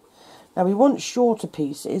 Now we want shorter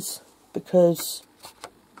pieces because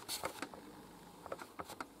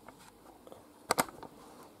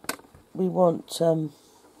we want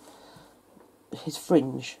his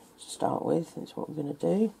fringe to start with. That's what we're going to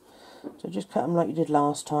do. So just cut them like you did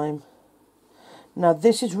last time. Now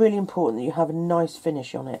this is really important that you have a nice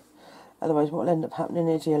finish on it. Otherwise what will end up happening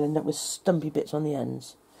is you'll end up with stumpy bits on the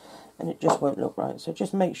ends. And it just won't look right. So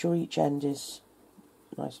just make sure each end is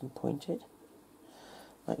nice and pointed.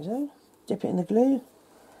 Like so. Dip it in the glue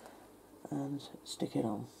and stick it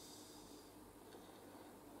on.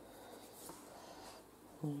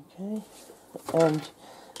 Okay. And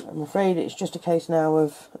I'm afraid it's just a case now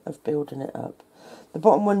of building it up. The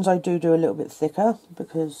bottom ones I do a little bit thicker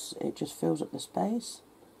because it just fills up the space.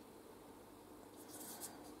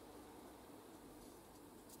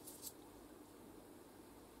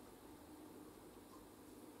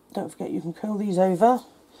 Don't forget you can curl these over,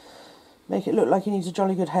 make it look like he needs a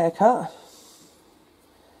jolly good haircut.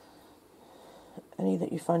 Any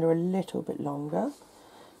that you find are a little bit longer,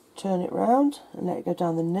 turn it round and let it go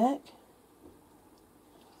down the neck.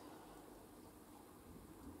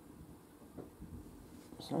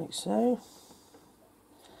 Just like so.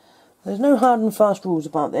 There's no hard and fast rules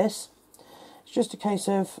about this. It's just a case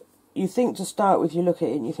of you think to start with, you look at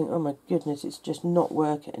it and you think, oh my goodness, it's just not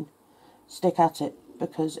working. Stick at it,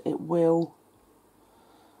 because it will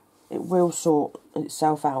sort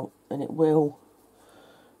itself out, and it will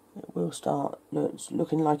start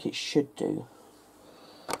looking like it should do.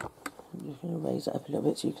 I'm just going to raise it up a little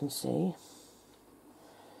bit so you can see.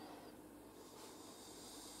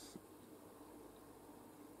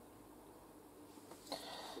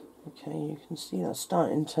 Okay, you can see that's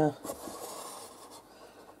starting to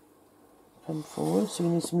come forward, so we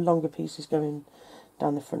need some longer pieces going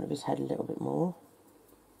down the front of his head a little bit more.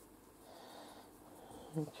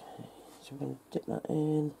 Okay, so we're going to dip that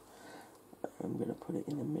in. I'm going to put it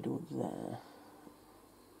in the middle there.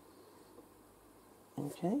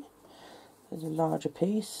 Okay, there's a larger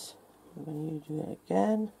piece. I'm going to do that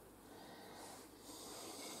again.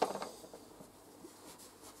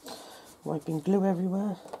 Wiping glue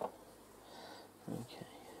everywhere.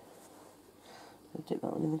 Okay, I'll dip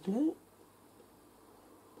that one in the glue.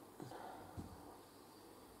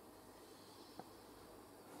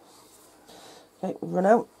 Okay, we've run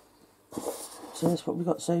out. So that's what we've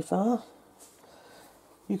got so far.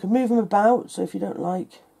 You can move them about, so if you don't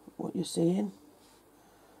like what you're seeing.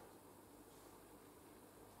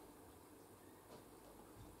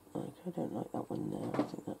 Okay, I don't like that one there. I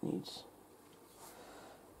think that needs...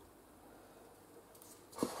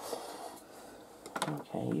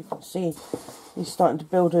 Okay, you can see he's starting to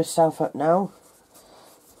build himself up now.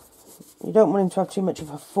 You don't want him to have too much of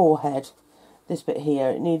a forehead. This bit here,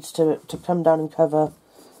 it needs to come down and cover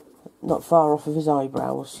not far off of his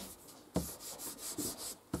eyebrows.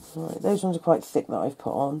 Right, those ones are quite thick that I've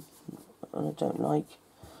put on, and I don't like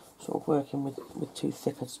sort of working with too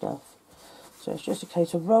thicker stuff. So it's just a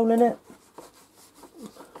case of rolling it,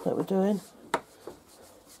 like we're doing.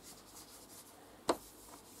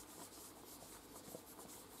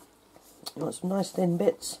 You want some nice thin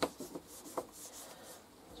bits,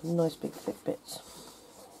 some nice big thick bits.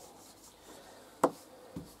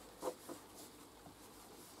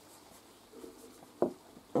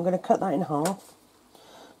 I'm going to cut that in half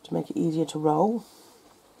to make it easier to roll.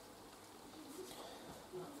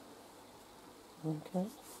 Okay.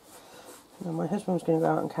 Now my husband was going to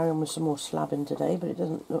go out and carry on with some more slabbing today, but it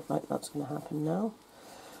doesn't look like that's going to happen now.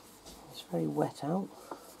 It's very wet out.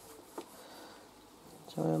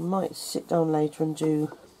 So I might sit down later and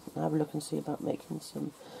have a look and see about making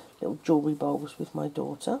some little jewellery bowls with my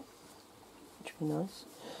daughter, which would be nice.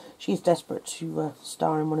 She's desperate to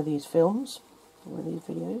star in one of these films. One of these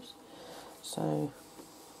videos, so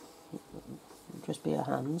it'll just be her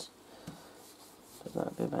hands, but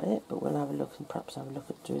that'll be about it. But we'll have a look and perhaps have a look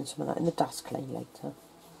at doing some of that in the dust clay later.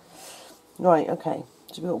 Right, okay,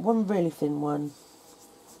 so we've got one really thin one.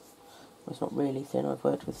 Well, it's not really thin, I've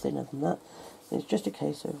worked with thinner than that. It's just a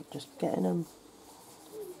case of just getting them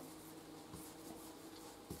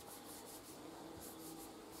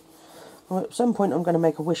Well, at some point I'm going to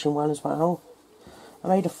make a wishing well as well. I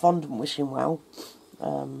made a fondant wishing well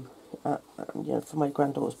for my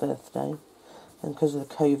granddaughter's birthday. And because of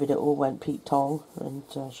the COVID it all went Pete Tong, and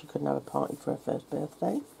she couldn't have a party for her first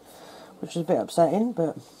birthday. Which was a bit upsetting,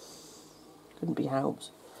 but couldn't be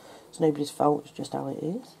helped. It's nobody's fault, it's just how it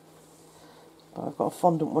is. But I've got a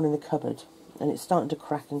fondant one in the cupboard, and it's starting to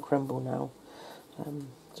crack and crumble now.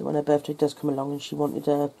 So when her birthday does come along, and she wanted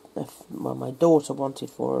well, my daughter wanted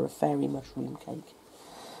for her a fairy mushroom cake.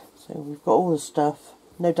 So we've got all the stuff.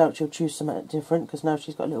 No doubt she'll choose something different, because now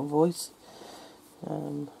she's got a little voice.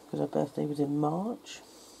 Because her birthday was in March.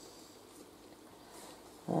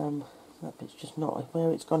 That bit's just not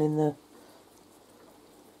where it's gone in the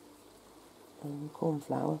corn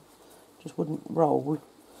flour. Just wouldn't roll.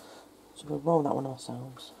 So we'll roll that one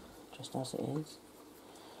ourselves, just as it is.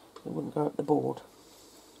 It wouldn't go up the board.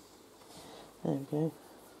 There we go.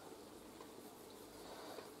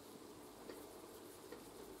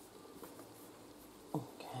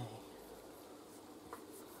 Okay.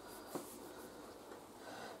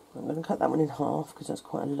 I'm going to cut that one in half because that's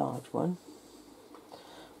quite a large one.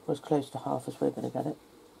 Or as close to half as we're going to get it.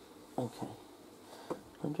 Okay.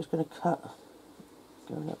 I'm just going to cut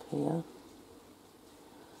going up here.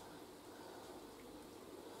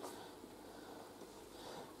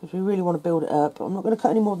 Because we really want to build it up. I'm not going to cut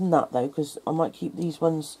any more than that though, because I might keep these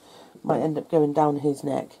ones, might end up going down his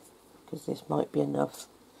neck, because this might be enough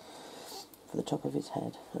for the top of his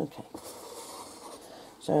head. Okay.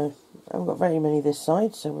 So, I haven't got very many this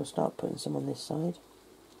side, so we'll start putting some on this side.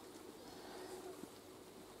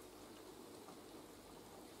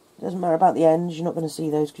 It doesn't matter about the ends, you're not going to see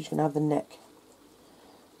those because you're going to have the neck.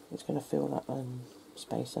 It's going to fill that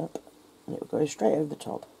space up, and it will go straight over the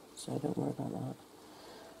top, so don't worry about that.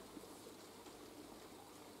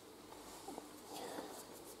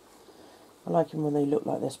 I like them when they look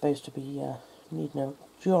like they're supposed to be needing a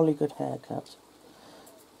jolly good haircut.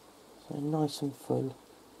 So nice and full.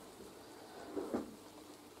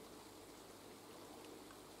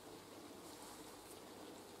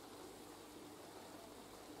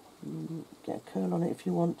 Get a curl on it if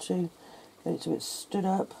you want to. Get it so it's stood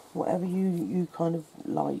up, whatever you kind of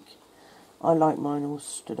like. I like mine all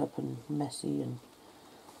stood up and messy and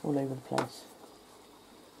all over the place.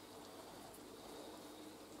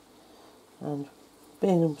 And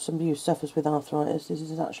being somebody who suffers with arthritis, this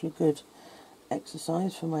is actually good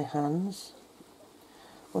exercise for my hands.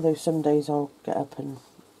 Although some days I'll get up and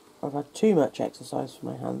I've had too much exercise for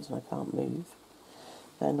my hands and I can't move.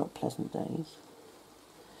 They're not pleasant days.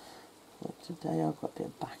 Like today I've got a bit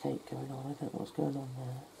of backache going on. I don't know what's going on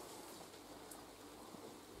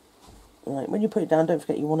there. Right, when you put it down, don't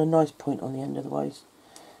forget you want a nice point on the end, otherwise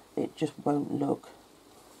it just won't look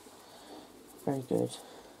very good.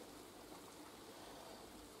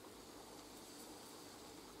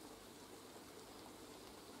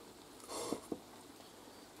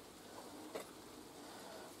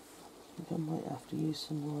 I might have to use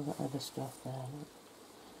some more of that other stuff there.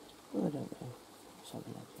 I don't know. Let's have a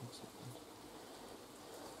look in a second.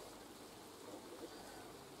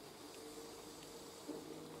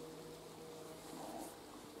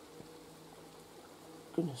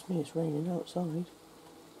 Goodness me, it's raining outside.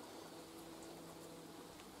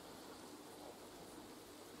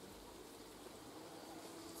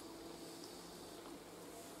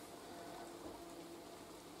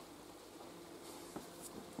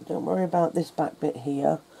 Don't worry about this back bit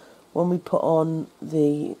here. When we put on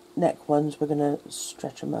the neck ones, we're going to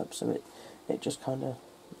stretch them up so it just kind of,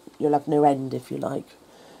 you'll have no end if you like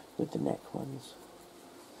with the neck ones,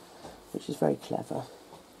 which is very clever.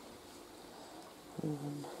 Just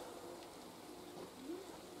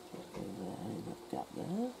go there, in that gap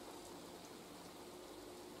there.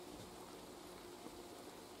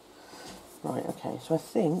 Right, okay, so I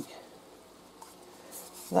think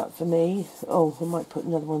that for me, oh, we might put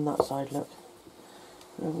another one on that side, look.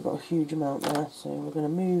 We haven't got a huge amount there, so we're going to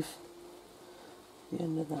move the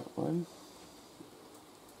end of that one.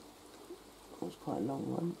 That was quite a long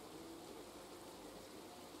one.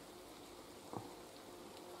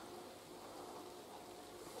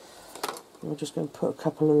 We're just going to put a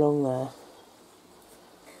couple along there.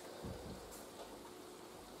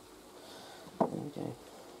 There we go.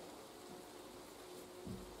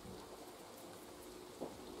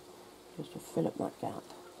 Just to fill up that gap.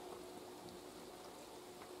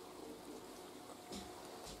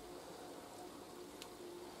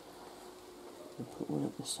 I'll put one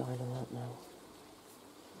up the side of that now.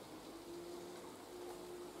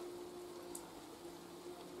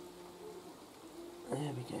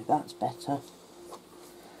 There we go, that's better.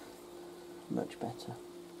 Much better.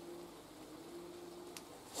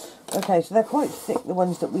 Okay, so they're quite thick, the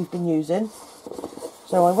ones that we've been using.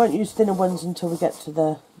 So I won't use thinner ones until we get to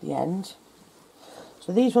the end.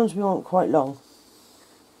 So these ones we want quite long.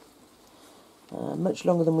 Much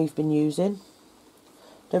longer than we've been using.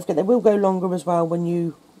 Don't forget they will go longer as well when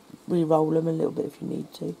you re-roll them a little bit if you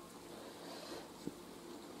need to.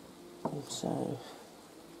 So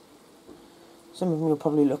some of them you'll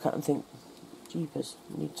probably look at and think, jeepers,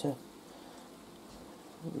 need to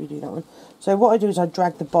redo that one. So what I do is I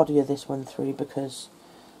drag the body of this one through, because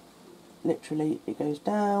literally it goes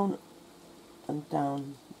down and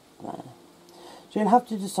down there. So you'll have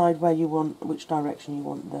to decide where you want, which direction you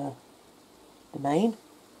want the mane.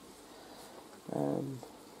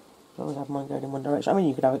 I always have mine going in one direction. I mean,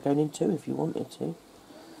 you could have it going in two if you wanted to.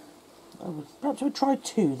 Perhaps we'll try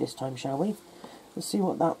two this time, shall we? Let's see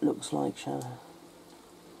what that looks like, shall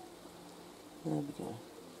we? There we go.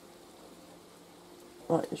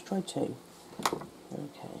 Right, let's try two.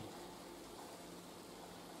 Okay.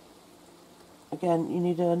 Again, you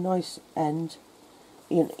need a nice end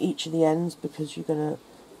in each of the ends, because you're going to...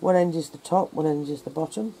 One end is the top, one end is the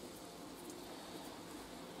bottom.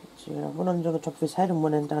 So you have one end on the top of his head and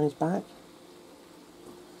one end down his back.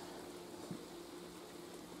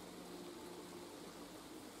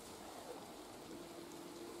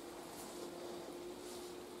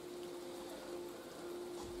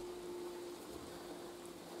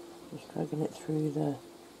 Just dragging it through the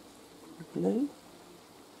glue.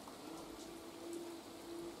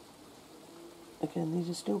 Again, these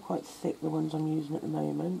are still quite thick, the ones I'm using at the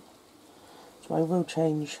moment. So I will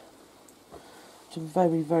change to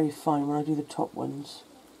very, very fine when I do the top ones.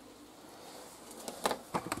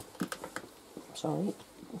 Sorry.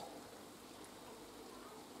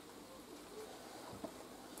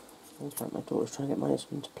 It's like my daughter's trying to get my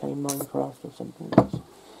husband to play Minecraft or something else,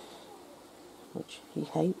 which he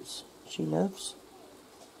hates, she loves.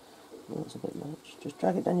 Well, that's a bit much. Just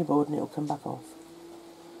drag it down your board and it'll come back off.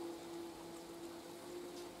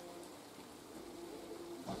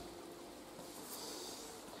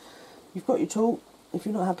 You've got your tool. If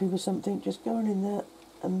you're not happy with something, just go on in there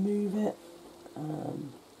and move it.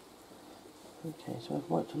 Okay, so I've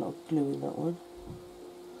wiped a lot of glue in that one.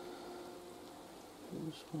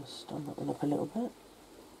 I'm just going to stand that one up a little bit.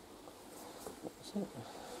 That's it.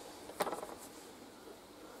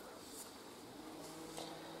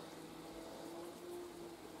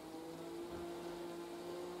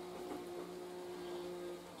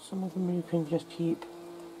 Some of them you can just keep,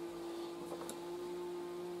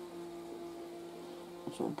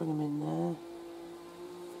 sort of bring them in there.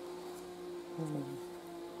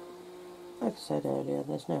 Like I said earlier,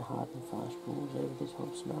 there's no hard and fast rules over this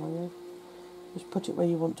whole scenario. Just put it where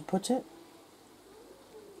you want to put it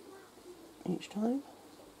each time.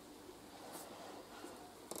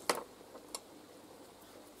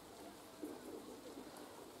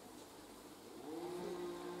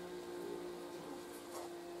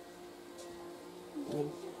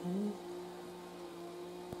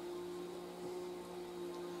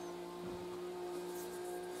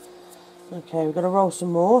 Okay, we're going to roll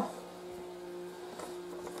some more.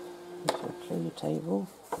 So clear your table.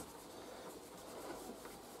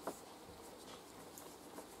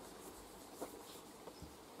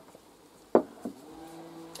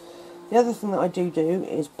 The other thing that I do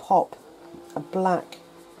is pop a black,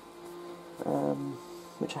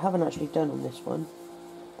 which I haven't actually done on this one,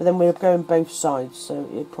 but then we're going both sides, so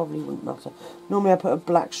it probably wouldn't matter. Normally I put a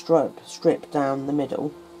black strip down the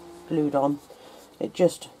middle, glued on. It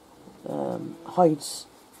just hides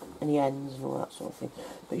any ends and all that sort of thing,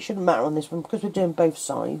 but it shouldn't matter on this one because we're doing both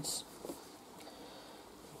sides,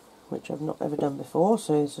 which I've not ever done before,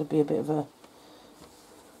 so this will be a bit of an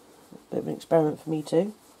experiment for me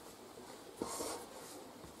too.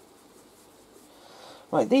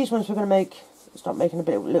 Right, these ones we're going to start making a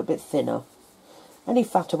little bit thinner. Any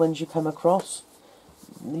fatter ones you come across,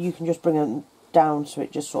 you can just bring them down so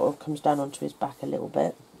it just sort of comes down onto his back a little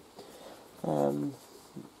bit.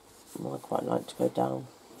 I quite like to go down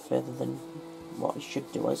further than what I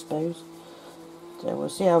should do, I suppose. So we'll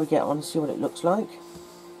see how we get on, see what it looks like.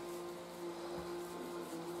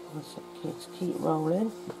 Let's keep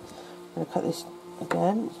rolling. I'm going to cut this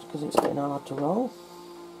again because it's getting hard to roll.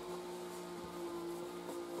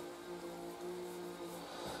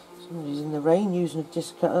 Somebody's in the rain using a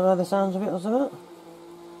disc cutter by the sounds of it or something.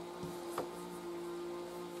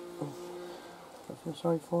 I feel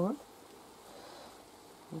sorry for it.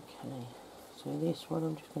 Okay, so this one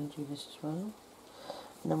I'm just going to do this as well,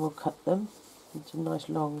 and then we'll cut them into nice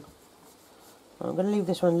long. I'm going to leave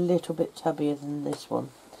this one a little bit tubbier than this one,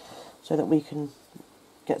 so that we can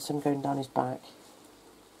get some going down his back.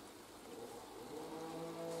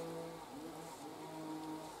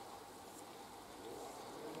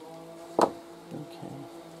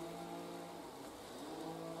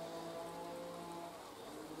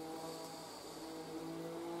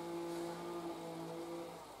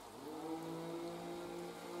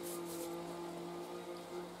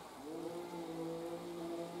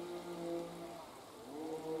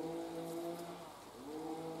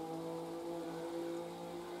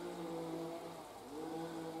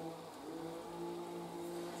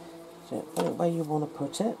 So put it where you want to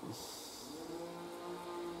put it.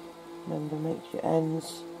 Remember, make your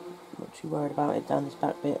ends, not too worried about it down this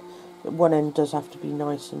back bit, but one end does have to be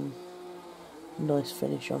nice and nice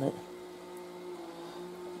finish on it.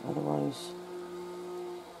 Otherwise,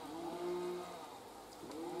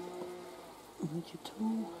 with your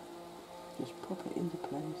tool, just pop it into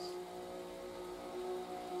place.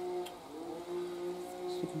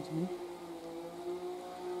 Sticking to me.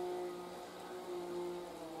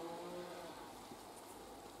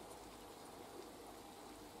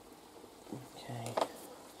 Okay.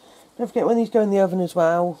 Don't forget when these go in the oven as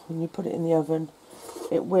well, when you put it in the oven,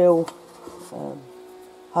 it will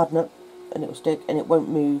harden up and it will stick and it won't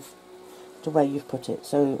move to where you've put it.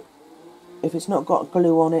 So if it's not got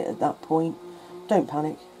glue on it at that point, don't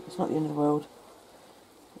panic, it's not the end of the world.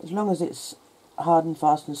 As long as it's hard and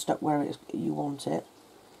fast and stuck where you want it,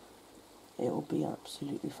 it will be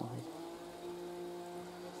absolutely fine.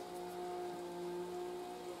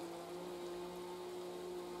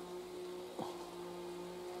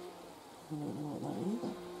 I don't know what that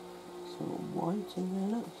is. Sort of white in there,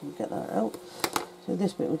 look, so we'll get that out. So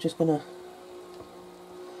this bit we're just going to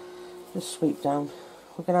just sweep down.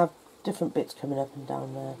 We're going to have different bits coming up and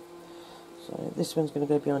down there. So this one's going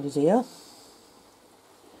to go behind his ear.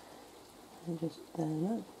 And just there,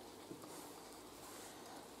 look.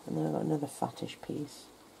 And then I've got another fattish piece,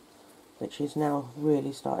 which is now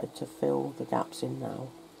really started to fill the gaps in now.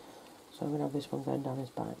 So I'm going to have this one going down his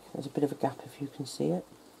back. There's a bit of a gap if you can see it.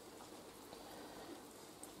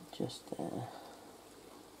 Just there.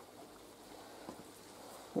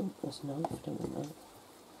 Oh, that's a knife, don't want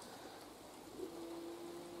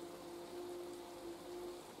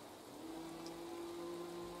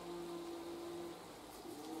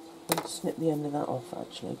that. I'll snip the end of that off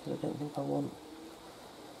actually, because I don't think I want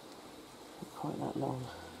it quite that long.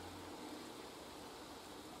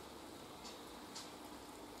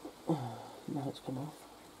 Now it's come off.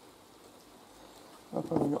 I'll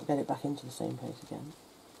probably not get it back into the same place again.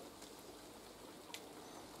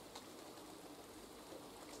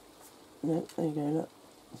 No, there you go, look.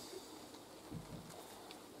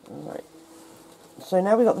 Alright. So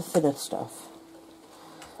now we've got the thinner stuff,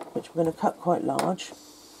 which we're going to cut quite large,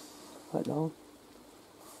 quite long.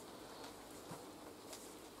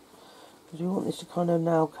 Because we want this to kind of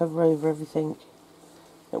now cover over everything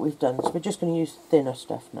that we've done. So we're just going to use thinner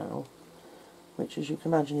stuff now, which as you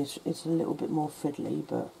can imagine is a little bit more fiddly,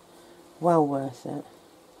 but well worth it.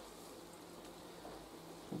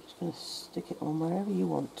 I'm just going to stick it on wherever you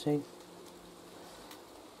want to.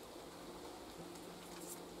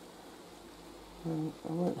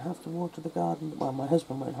 I won't have to water the garden, well my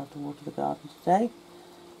husband won't have to water the garden today.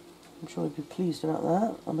 I'm sure he'd be pleased about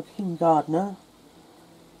that. I'm a keen gardener.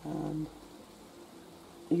 I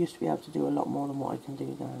used to be able to do a lot more than what I can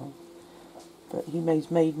do now. But he made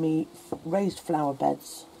me raised flower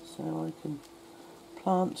beds so I can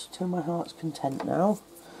plant to my heart's content now.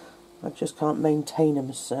 I just can't maintain them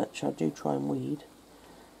as such. I do try and weed.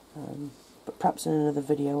 But perhaps in another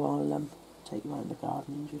video I'll take you out in the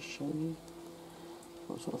garden and just show you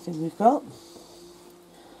what sort of thing we've got.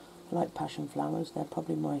 I like passion flowers, they're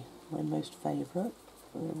probably my most favourite.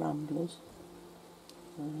 They're ramblers.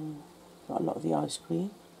 Got a lot of the ice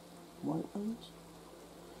cream, white ones.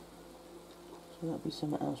 So that'd be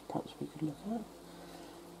something else perhaps we could look at.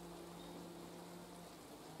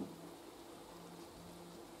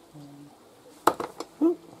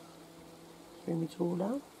 Threw me tool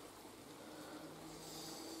down.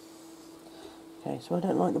 Okay, so I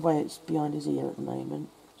don't like the way it's behind his ear at the moment,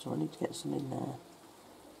 so I need to get some in there.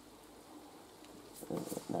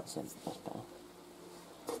 That's it, that's better.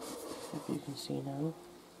 Hope you can see now.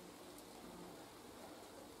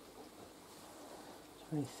 It's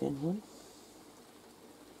a very thin one.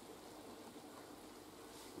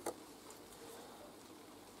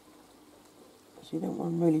 So you don't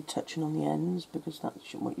want them really touching on the ends, because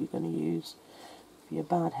that's what you're going to use for your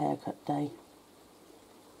bad haircut day.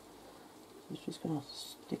 It's just going to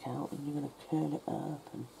stick out and you're going to curl it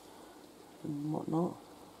up and whatnot.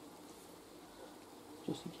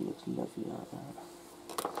 Just think he looks lovely like that.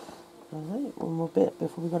 Alright, one more bit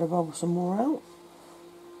before we've got to roll some more out.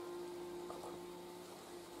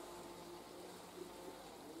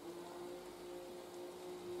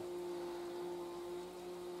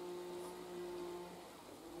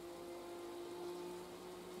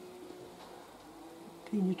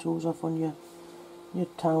 Clean your tools off on your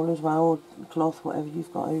towel as well, or cloth, whatever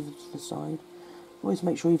you've got over to the side. Always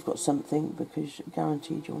make sure you've got something, because you're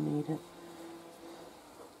guaranteed you'll need it.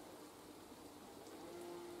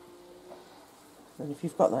 And if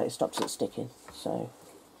you've got that, it stops it sticking. So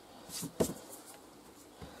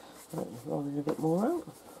Right, rolling a bit more out.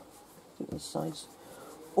 I think this side's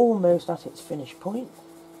almost at its finish point.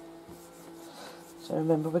 So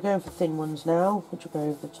remember, we're going for thin ones now, which will go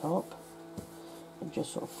over the top, and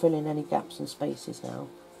just sort of fill in any gaps and spaces now,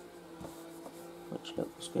 which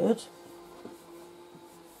looks good.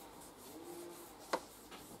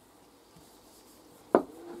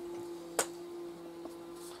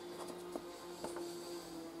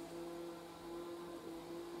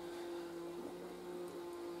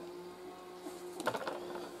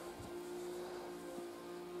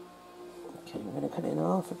 Okay, we're going to cut it in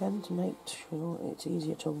half again to make sure it's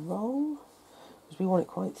easier to roll, because we want it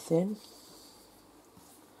quite thin.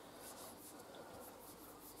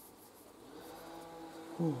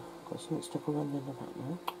 Got something stuck around in the back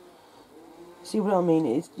now. See what I mean?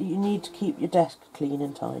 It's, you need to keep your desk clean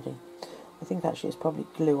and tidy. I think actually it's probably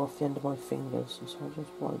glue off the end of my fingers, so I'll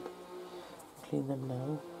just wipe and clean them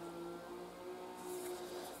now.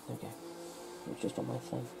 There we go. It's just on my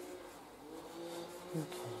thumb. Okay.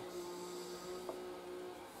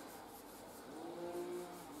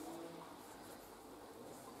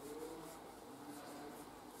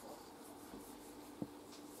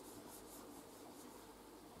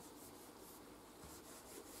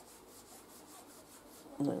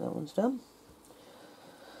 No, that one's done.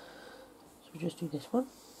 So we'll just do this one.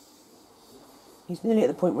 He's nearly at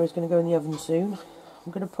the point where he's going to go in the oven soon.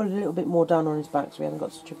 I'm going to put a little bit more down on his back so he hasn't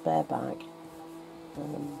got such a bare back.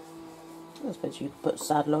 I suppose you could put a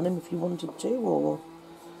saddle on him if you wanted to, or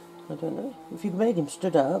I don't know. If you made him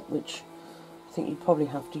stood up, which I think you'd probably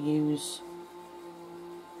have to use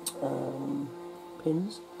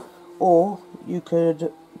pins, or you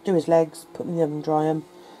could do his legs, put them in the oven, dry them,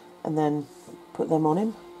 and then put them on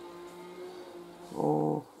him.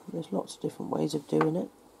 Or there's lots of different ways of doing it.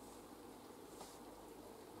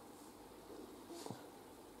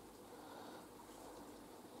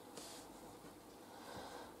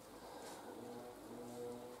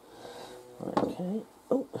 Okay.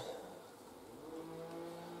 Oh.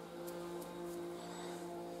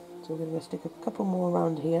 So we're going to stick a couple more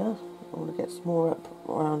around here. I want to get some more up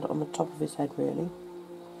around on the top of his head, really.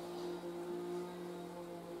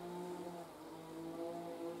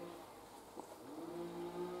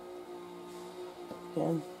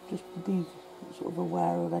 Again, just be sort of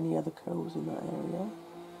aware of any other curls in that area,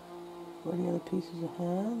 or any other pieces of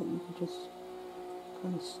hair that you can just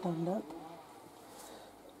kind of stand up.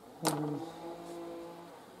 I'm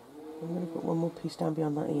going to put one more piece down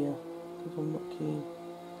behind that ear, because I'm not keen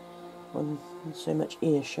on so much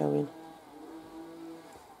ear showing.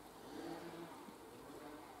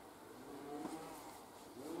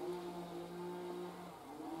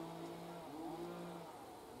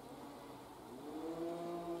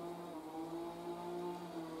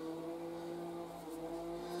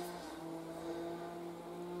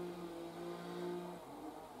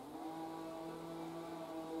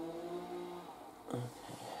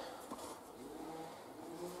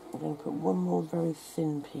 I'm going to put one more very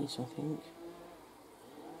thin piece, I think,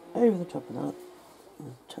 over the top of that,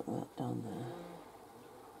 and tuck that down there.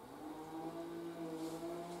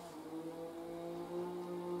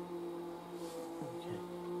 Okay.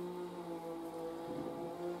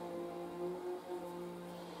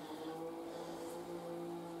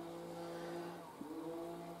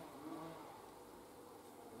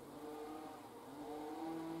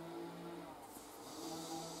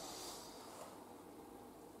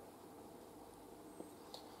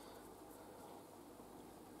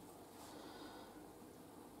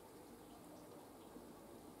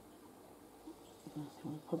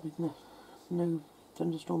 Probably no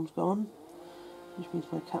thunderstorms gone, which means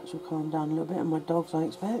my cats will calm down a little bit, and my dogs, I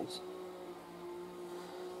expect.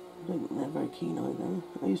 I don't think they're very keen either.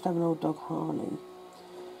 I used to have an old dog, Harley,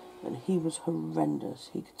 and he was horrendous.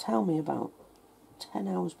 He could tell me about 10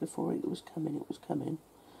 hours before it was coming,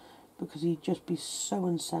 because he'd just be so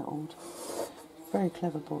unsettled. Very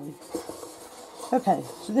clever boy. Okay,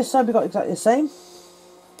 so this side we got exactly the same.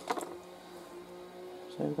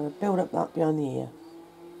 So we're going to build up that behind the ear.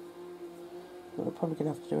 But we're probably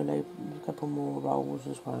going to have to do a couple more rolls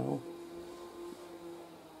as well.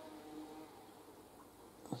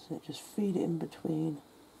 So just feed it in between.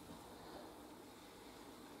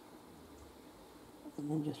 And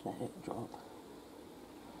then just let it drop.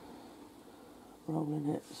 Rolling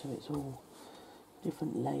it so it's all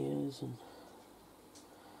different layers and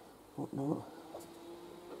whatnot.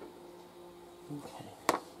 Okay.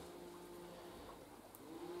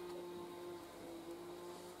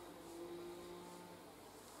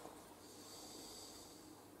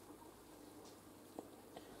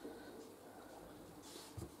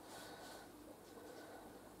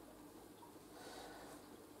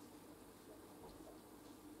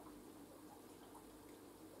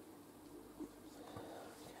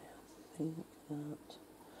 think that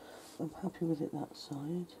I'm happy with it that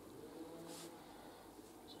side.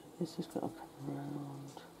 So this has got to come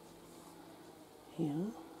around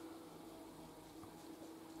here.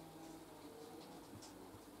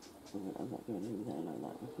 I'm not going over there like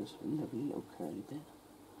that because it's a lovely little curly bit.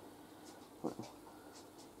 Well,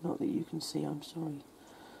 not that you can see, I'm sorry.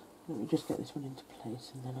 Let me just get this one into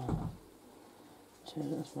place and then I'll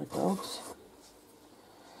turn it. That's my dogs.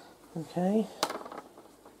 Okay.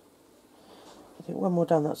 I think one more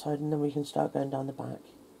down that side and then we can start going down the back.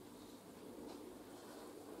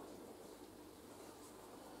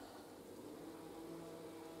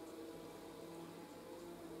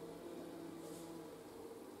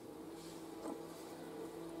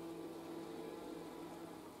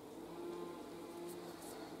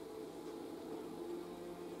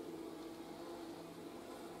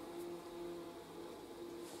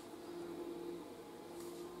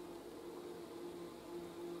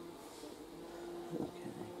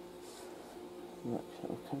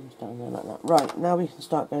 That comes down there like that. Right, now we can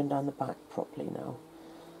start going down the back properly now.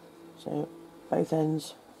 So, both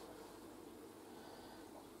ends.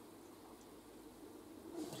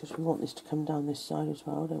 Because we want this to come down this side as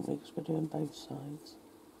well, don't we? Because we're doing both sides.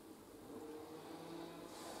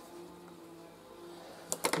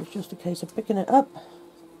 It's just a case of picking it up,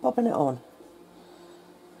 popping it on.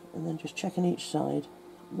 And then just checking each side.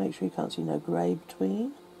 Make sure you can't see no grey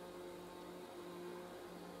between.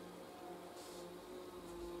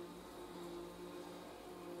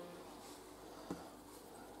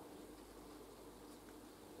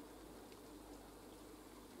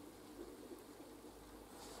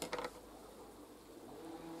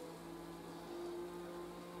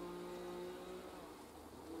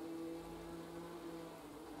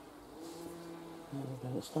 There we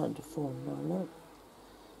go, it's starting to form now, look.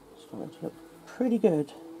 It's starting to look pretty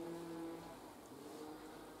good.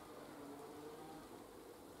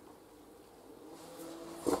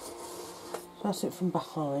 So that's it from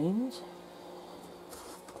behind. So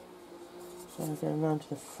we're going round to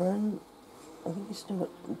the front. I think he's still got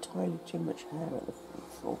entirely too much hair at the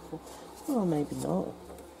front. Well, maybe not.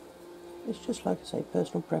 It's just, like I say,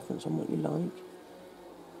 personal preference on what you like.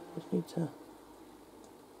 Just need to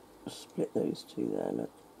split those two there,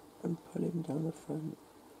 look, and pull him down the front.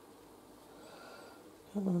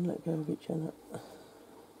 Come on, let go of each other.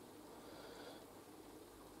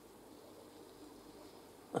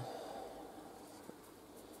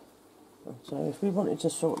 So if we wanted to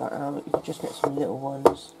sort that out, you could just get some little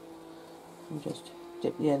ones and just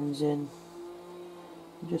dip the ends in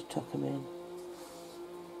and just tuck them in.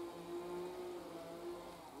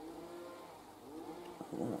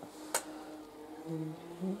 Like that.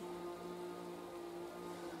 Okay.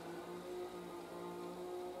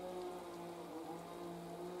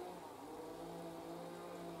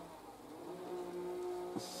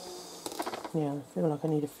 Yeah, I feel like I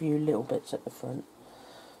need a few little bits at the front.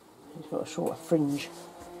 He's got a shorter fringe.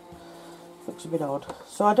 Looks a bit odd.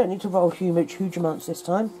 So I don't need to roll huge amounts this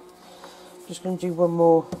time. I'm just going to do one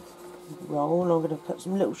more roll. I'm going to cut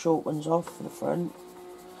some little short ones off for the front.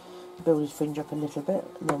 Build his fringe up a little bit.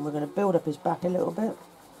 And then we're going to build up his back a little bit.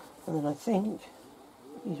 And then I think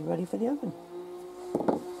he's ready for the oven.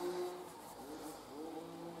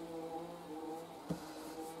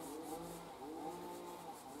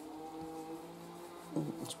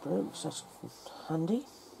 It's broke, so that's handy.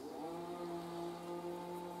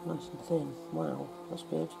 Nice and thin. Wow, that's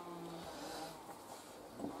good.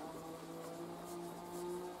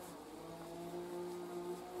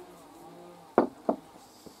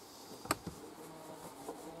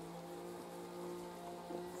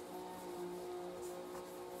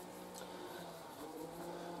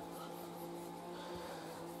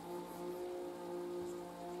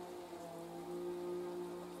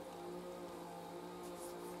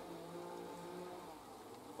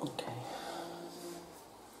 Okay.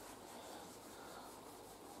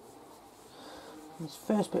 This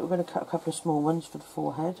first bit we're going to cut a couple of small ones for the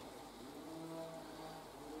forehead.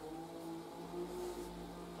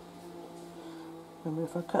 Remember,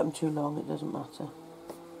 if I cut them too long it doesn't matter,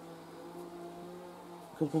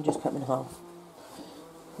 because we can just cut them in half.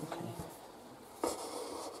 Okay.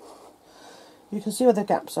 You can see where the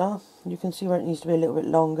gaps are, you can see where it needs to be a little bit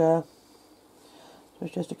longer. So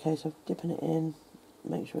it's just a case of dipping it in,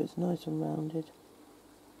 make sure it's nice and rounded.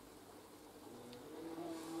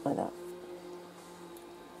 Like that.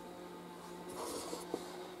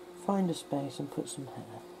 Find a space and put some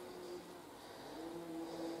hair.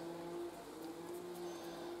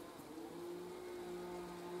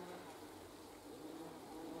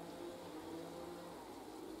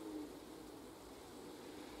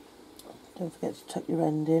 Don't forget to tuck your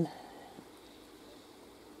end in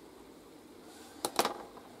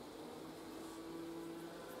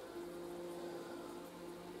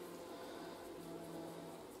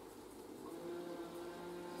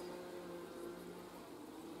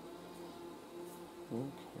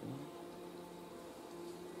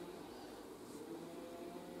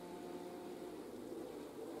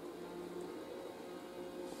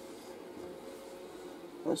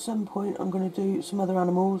At some point I'm going to do some other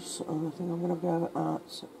animals. I think I'm going to go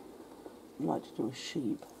at, I'd like to do a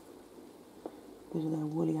sheep because of their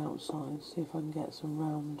woolly outside. See if I can get some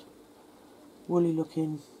round woolly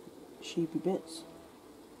looking sheepy bits.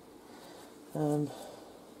 I'm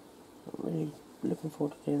really looking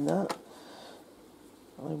forward to doing that.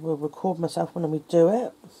 I will record myself when we do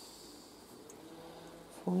it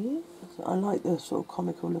for you. I like the sort of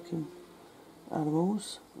comical looking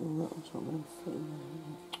animals. And that one's not going to fit in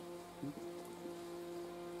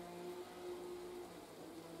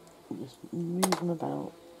there. Just move them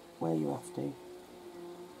about where you have to.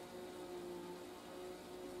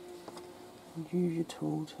 And use your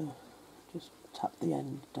tool to just tap the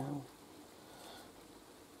end down.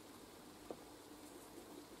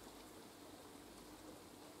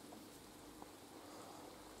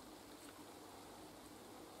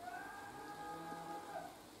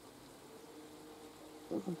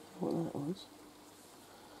 I don't know what that was.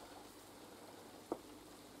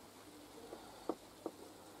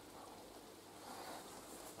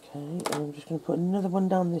 Okay, and I'm just going to put another one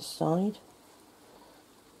down this side.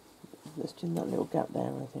 Just in that little gap there,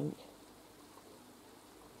 I think.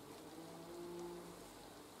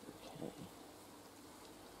 Okay.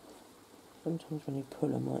 Sometimes when you pull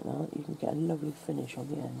them like that, you can get a lovely finish on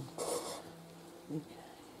the end. Okay.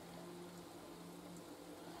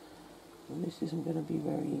 And this isn't going to be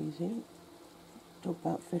very easy. Talk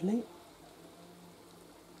about fiddly.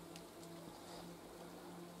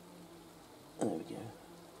 There we go.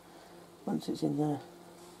 Once it's in there,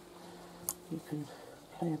 you can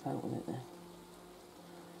play about with it then.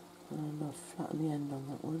 And I'll flatten the end on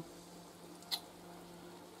that one.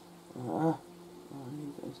 I'll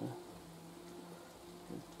leave it as a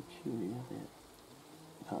peculiar bit.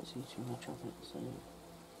 I can't see too much of it, so.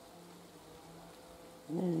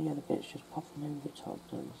 And then the other bits just pop them over the top.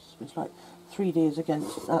 It's like 3Ds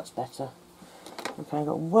against, that's better. Okay, I've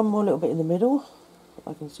got one more little bit in the middle.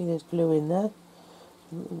 I can see there's glue in there.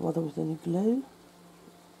 I don't bother with any glue.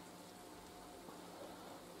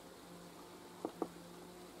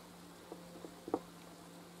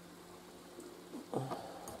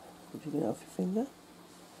 Would you get it off your finger?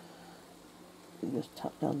 You just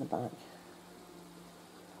tap down the back.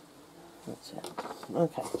 That's it.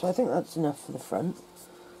 Okay, so I think that's enough for the front.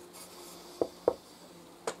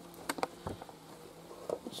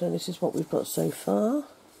 So this is what we've got so far.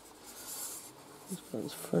 Let's put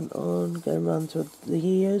this front on, go around to the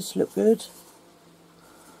ears, look good.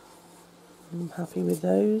 I'm happy with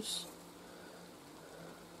those.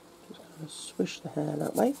 Just kind of swish the hair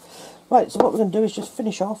that way. Right, so what we're going to do is just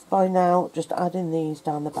finish off by now just adding these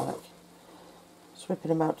down the back. Swipping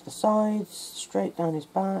them out to the sides, straight down his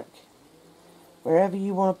back, wherever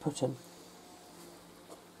you want to put them.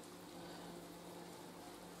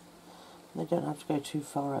 They don't have to go too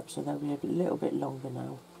far up, so they'll be a little bit longer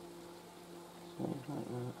now. So, like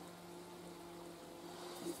that.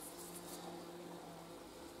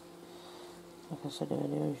 Like I said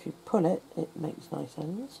earlier, if you pull it, it makes nice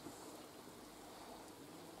ends.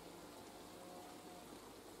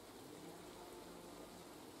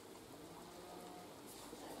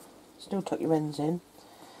 Still tuck your ends in,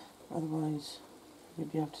 otherwise you'll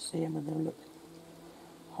be able to see them and they'll look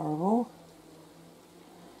horrible.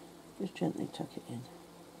 Just gently tuck it in.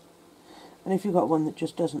 And if you've got one that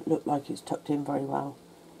just doesn't look like it's tucked in very well,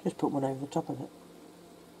 just put one over the top of it.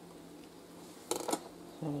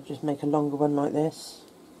 So just make a longer one like this.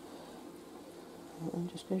 And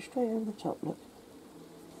just go straight over the top, look.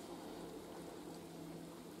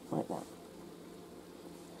 Like that.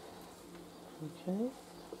 Okay,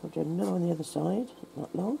 I'll do another on the other side,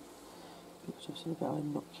 not long, because I've seen a bit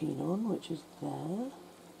I'm not keen on, which is there.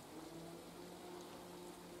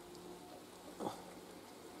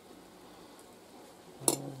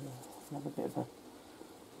 Another bit of a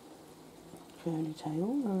curly tail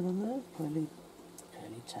going on there, curly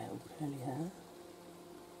tail, curly hair.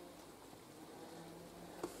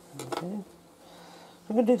 Okay.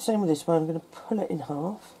 I'm going to do the same with this one. I'm going to pull it in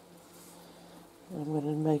half, and I'm going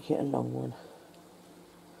to make it a long one.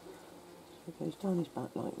 So it goes down his back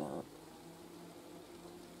like that.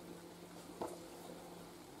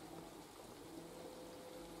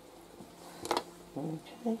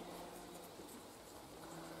 Okay.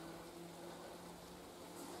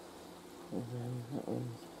 And then that one.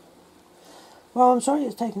 Well, I'm sorry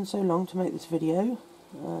it's taken so long to make this video,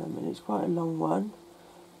 and it's quite a long one,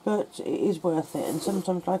 but it is worth it. And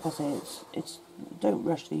sometimes, like I say, it's don't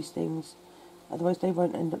rush these things, otherwise they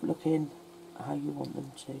won't end up looking how you want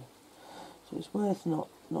them to. So it's worth not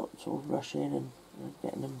sort of rushing and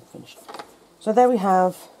getting them finished. So there we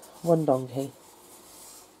have one donkey.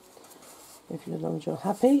 As long as you're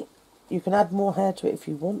happy. You can add more hair to it if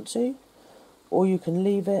you want to, or you can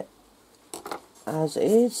leave it as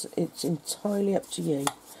is. It's entirely up to you.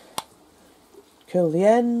 Curl the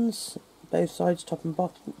ends, both sides, top and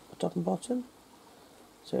bottom,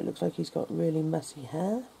 so it looks like he's got really messy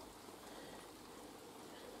hair.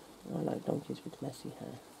 I like donkeys with messy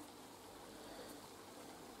hair.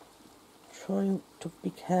 Try to be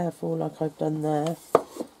careful, like I've done there.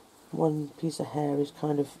 One piece of hair is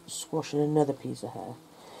kind of squashing another piece of hair.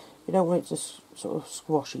 You don't want it to sort of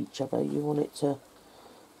squash each other, you want it to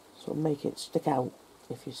sort of make it stick out,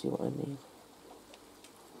 if you see what I mean.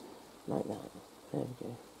 Like that. There we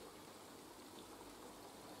go.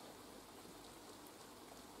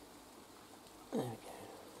 There we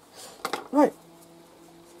go. Right.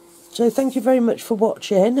 So thank you very much for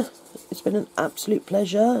watching. It's been an absolute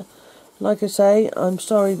pleasure. Like I say, I'm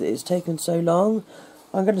sorry that it's taken so long.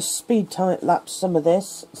 I'm going to speed lapse some of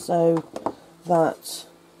this so that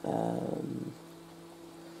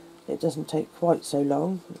it doesn't take quite so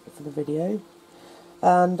long for the video,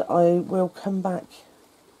 and I will come back,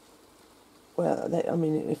 well, I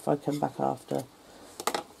mean, if I come back after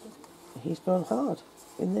he's gone hard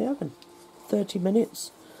in the oven. 30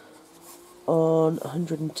 minutes on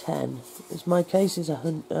 110. As my case is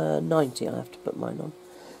 90, I have to put mine on.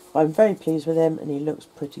 I'm very pleased with him and he looks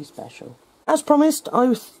pretty special. As promised,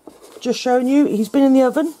 I've just shown you, he's been in the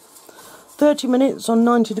oven 30 minutes on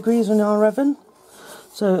 90 degrees on our oven.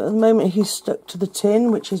 So at the moment he's stuck to the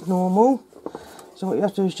tin, which is normal. So what you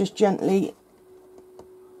have to do is just gently,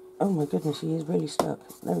 oh my goodness, he is really stuck.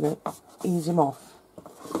 There we go, ease him off.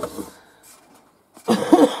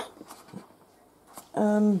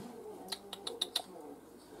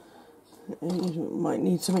 You might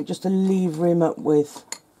need something just to lever him up with.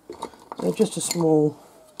 So just a small,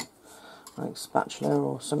 like, spatula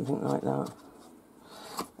or something like that.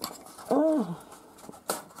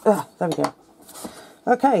 There we go.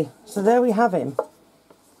 Okay, so there we have him.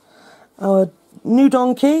 Our new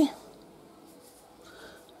donkey.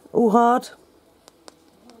 All hard.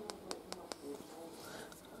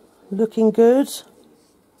 Looking good.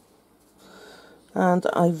 And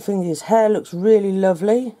I think his hair looks really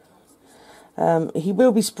lovely. He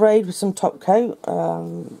will be sprayed with some top coat,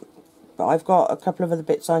 but I've got a couple of other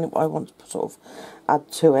bits I want to sort of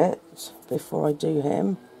add to it before I do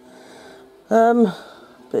him.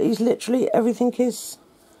 But he's literally, everything is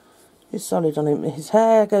solid on him. His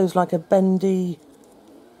hair goes like a bendy,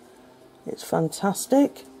 it's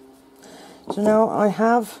fantastic. So now I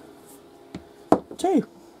have two.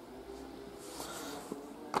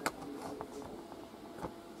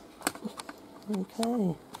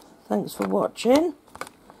 Okay. Thanks for watching.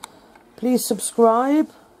 Please subscribe.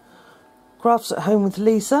 Crafts at Home with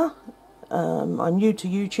Lisa. I'm new to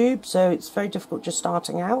YouTube, so it's very difficult just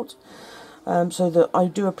starting out. So that I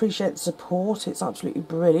do appreciate the support. It's absolutely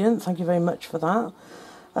brilliant. Thank you very much for that.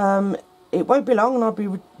 It won't be long and I'll be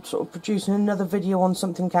sort of producing another video on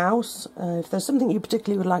something else. If there's something you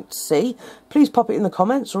particularly would like to see, please pop it in the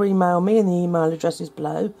comments or email me, and the email address is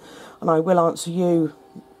below, and I will answer you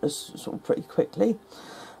sort of pretty quickly.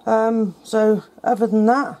 So other than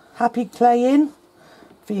that, happy claying,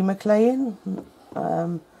 fimo claying,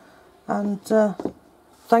 and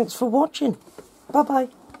thanks for watching. Bye bye.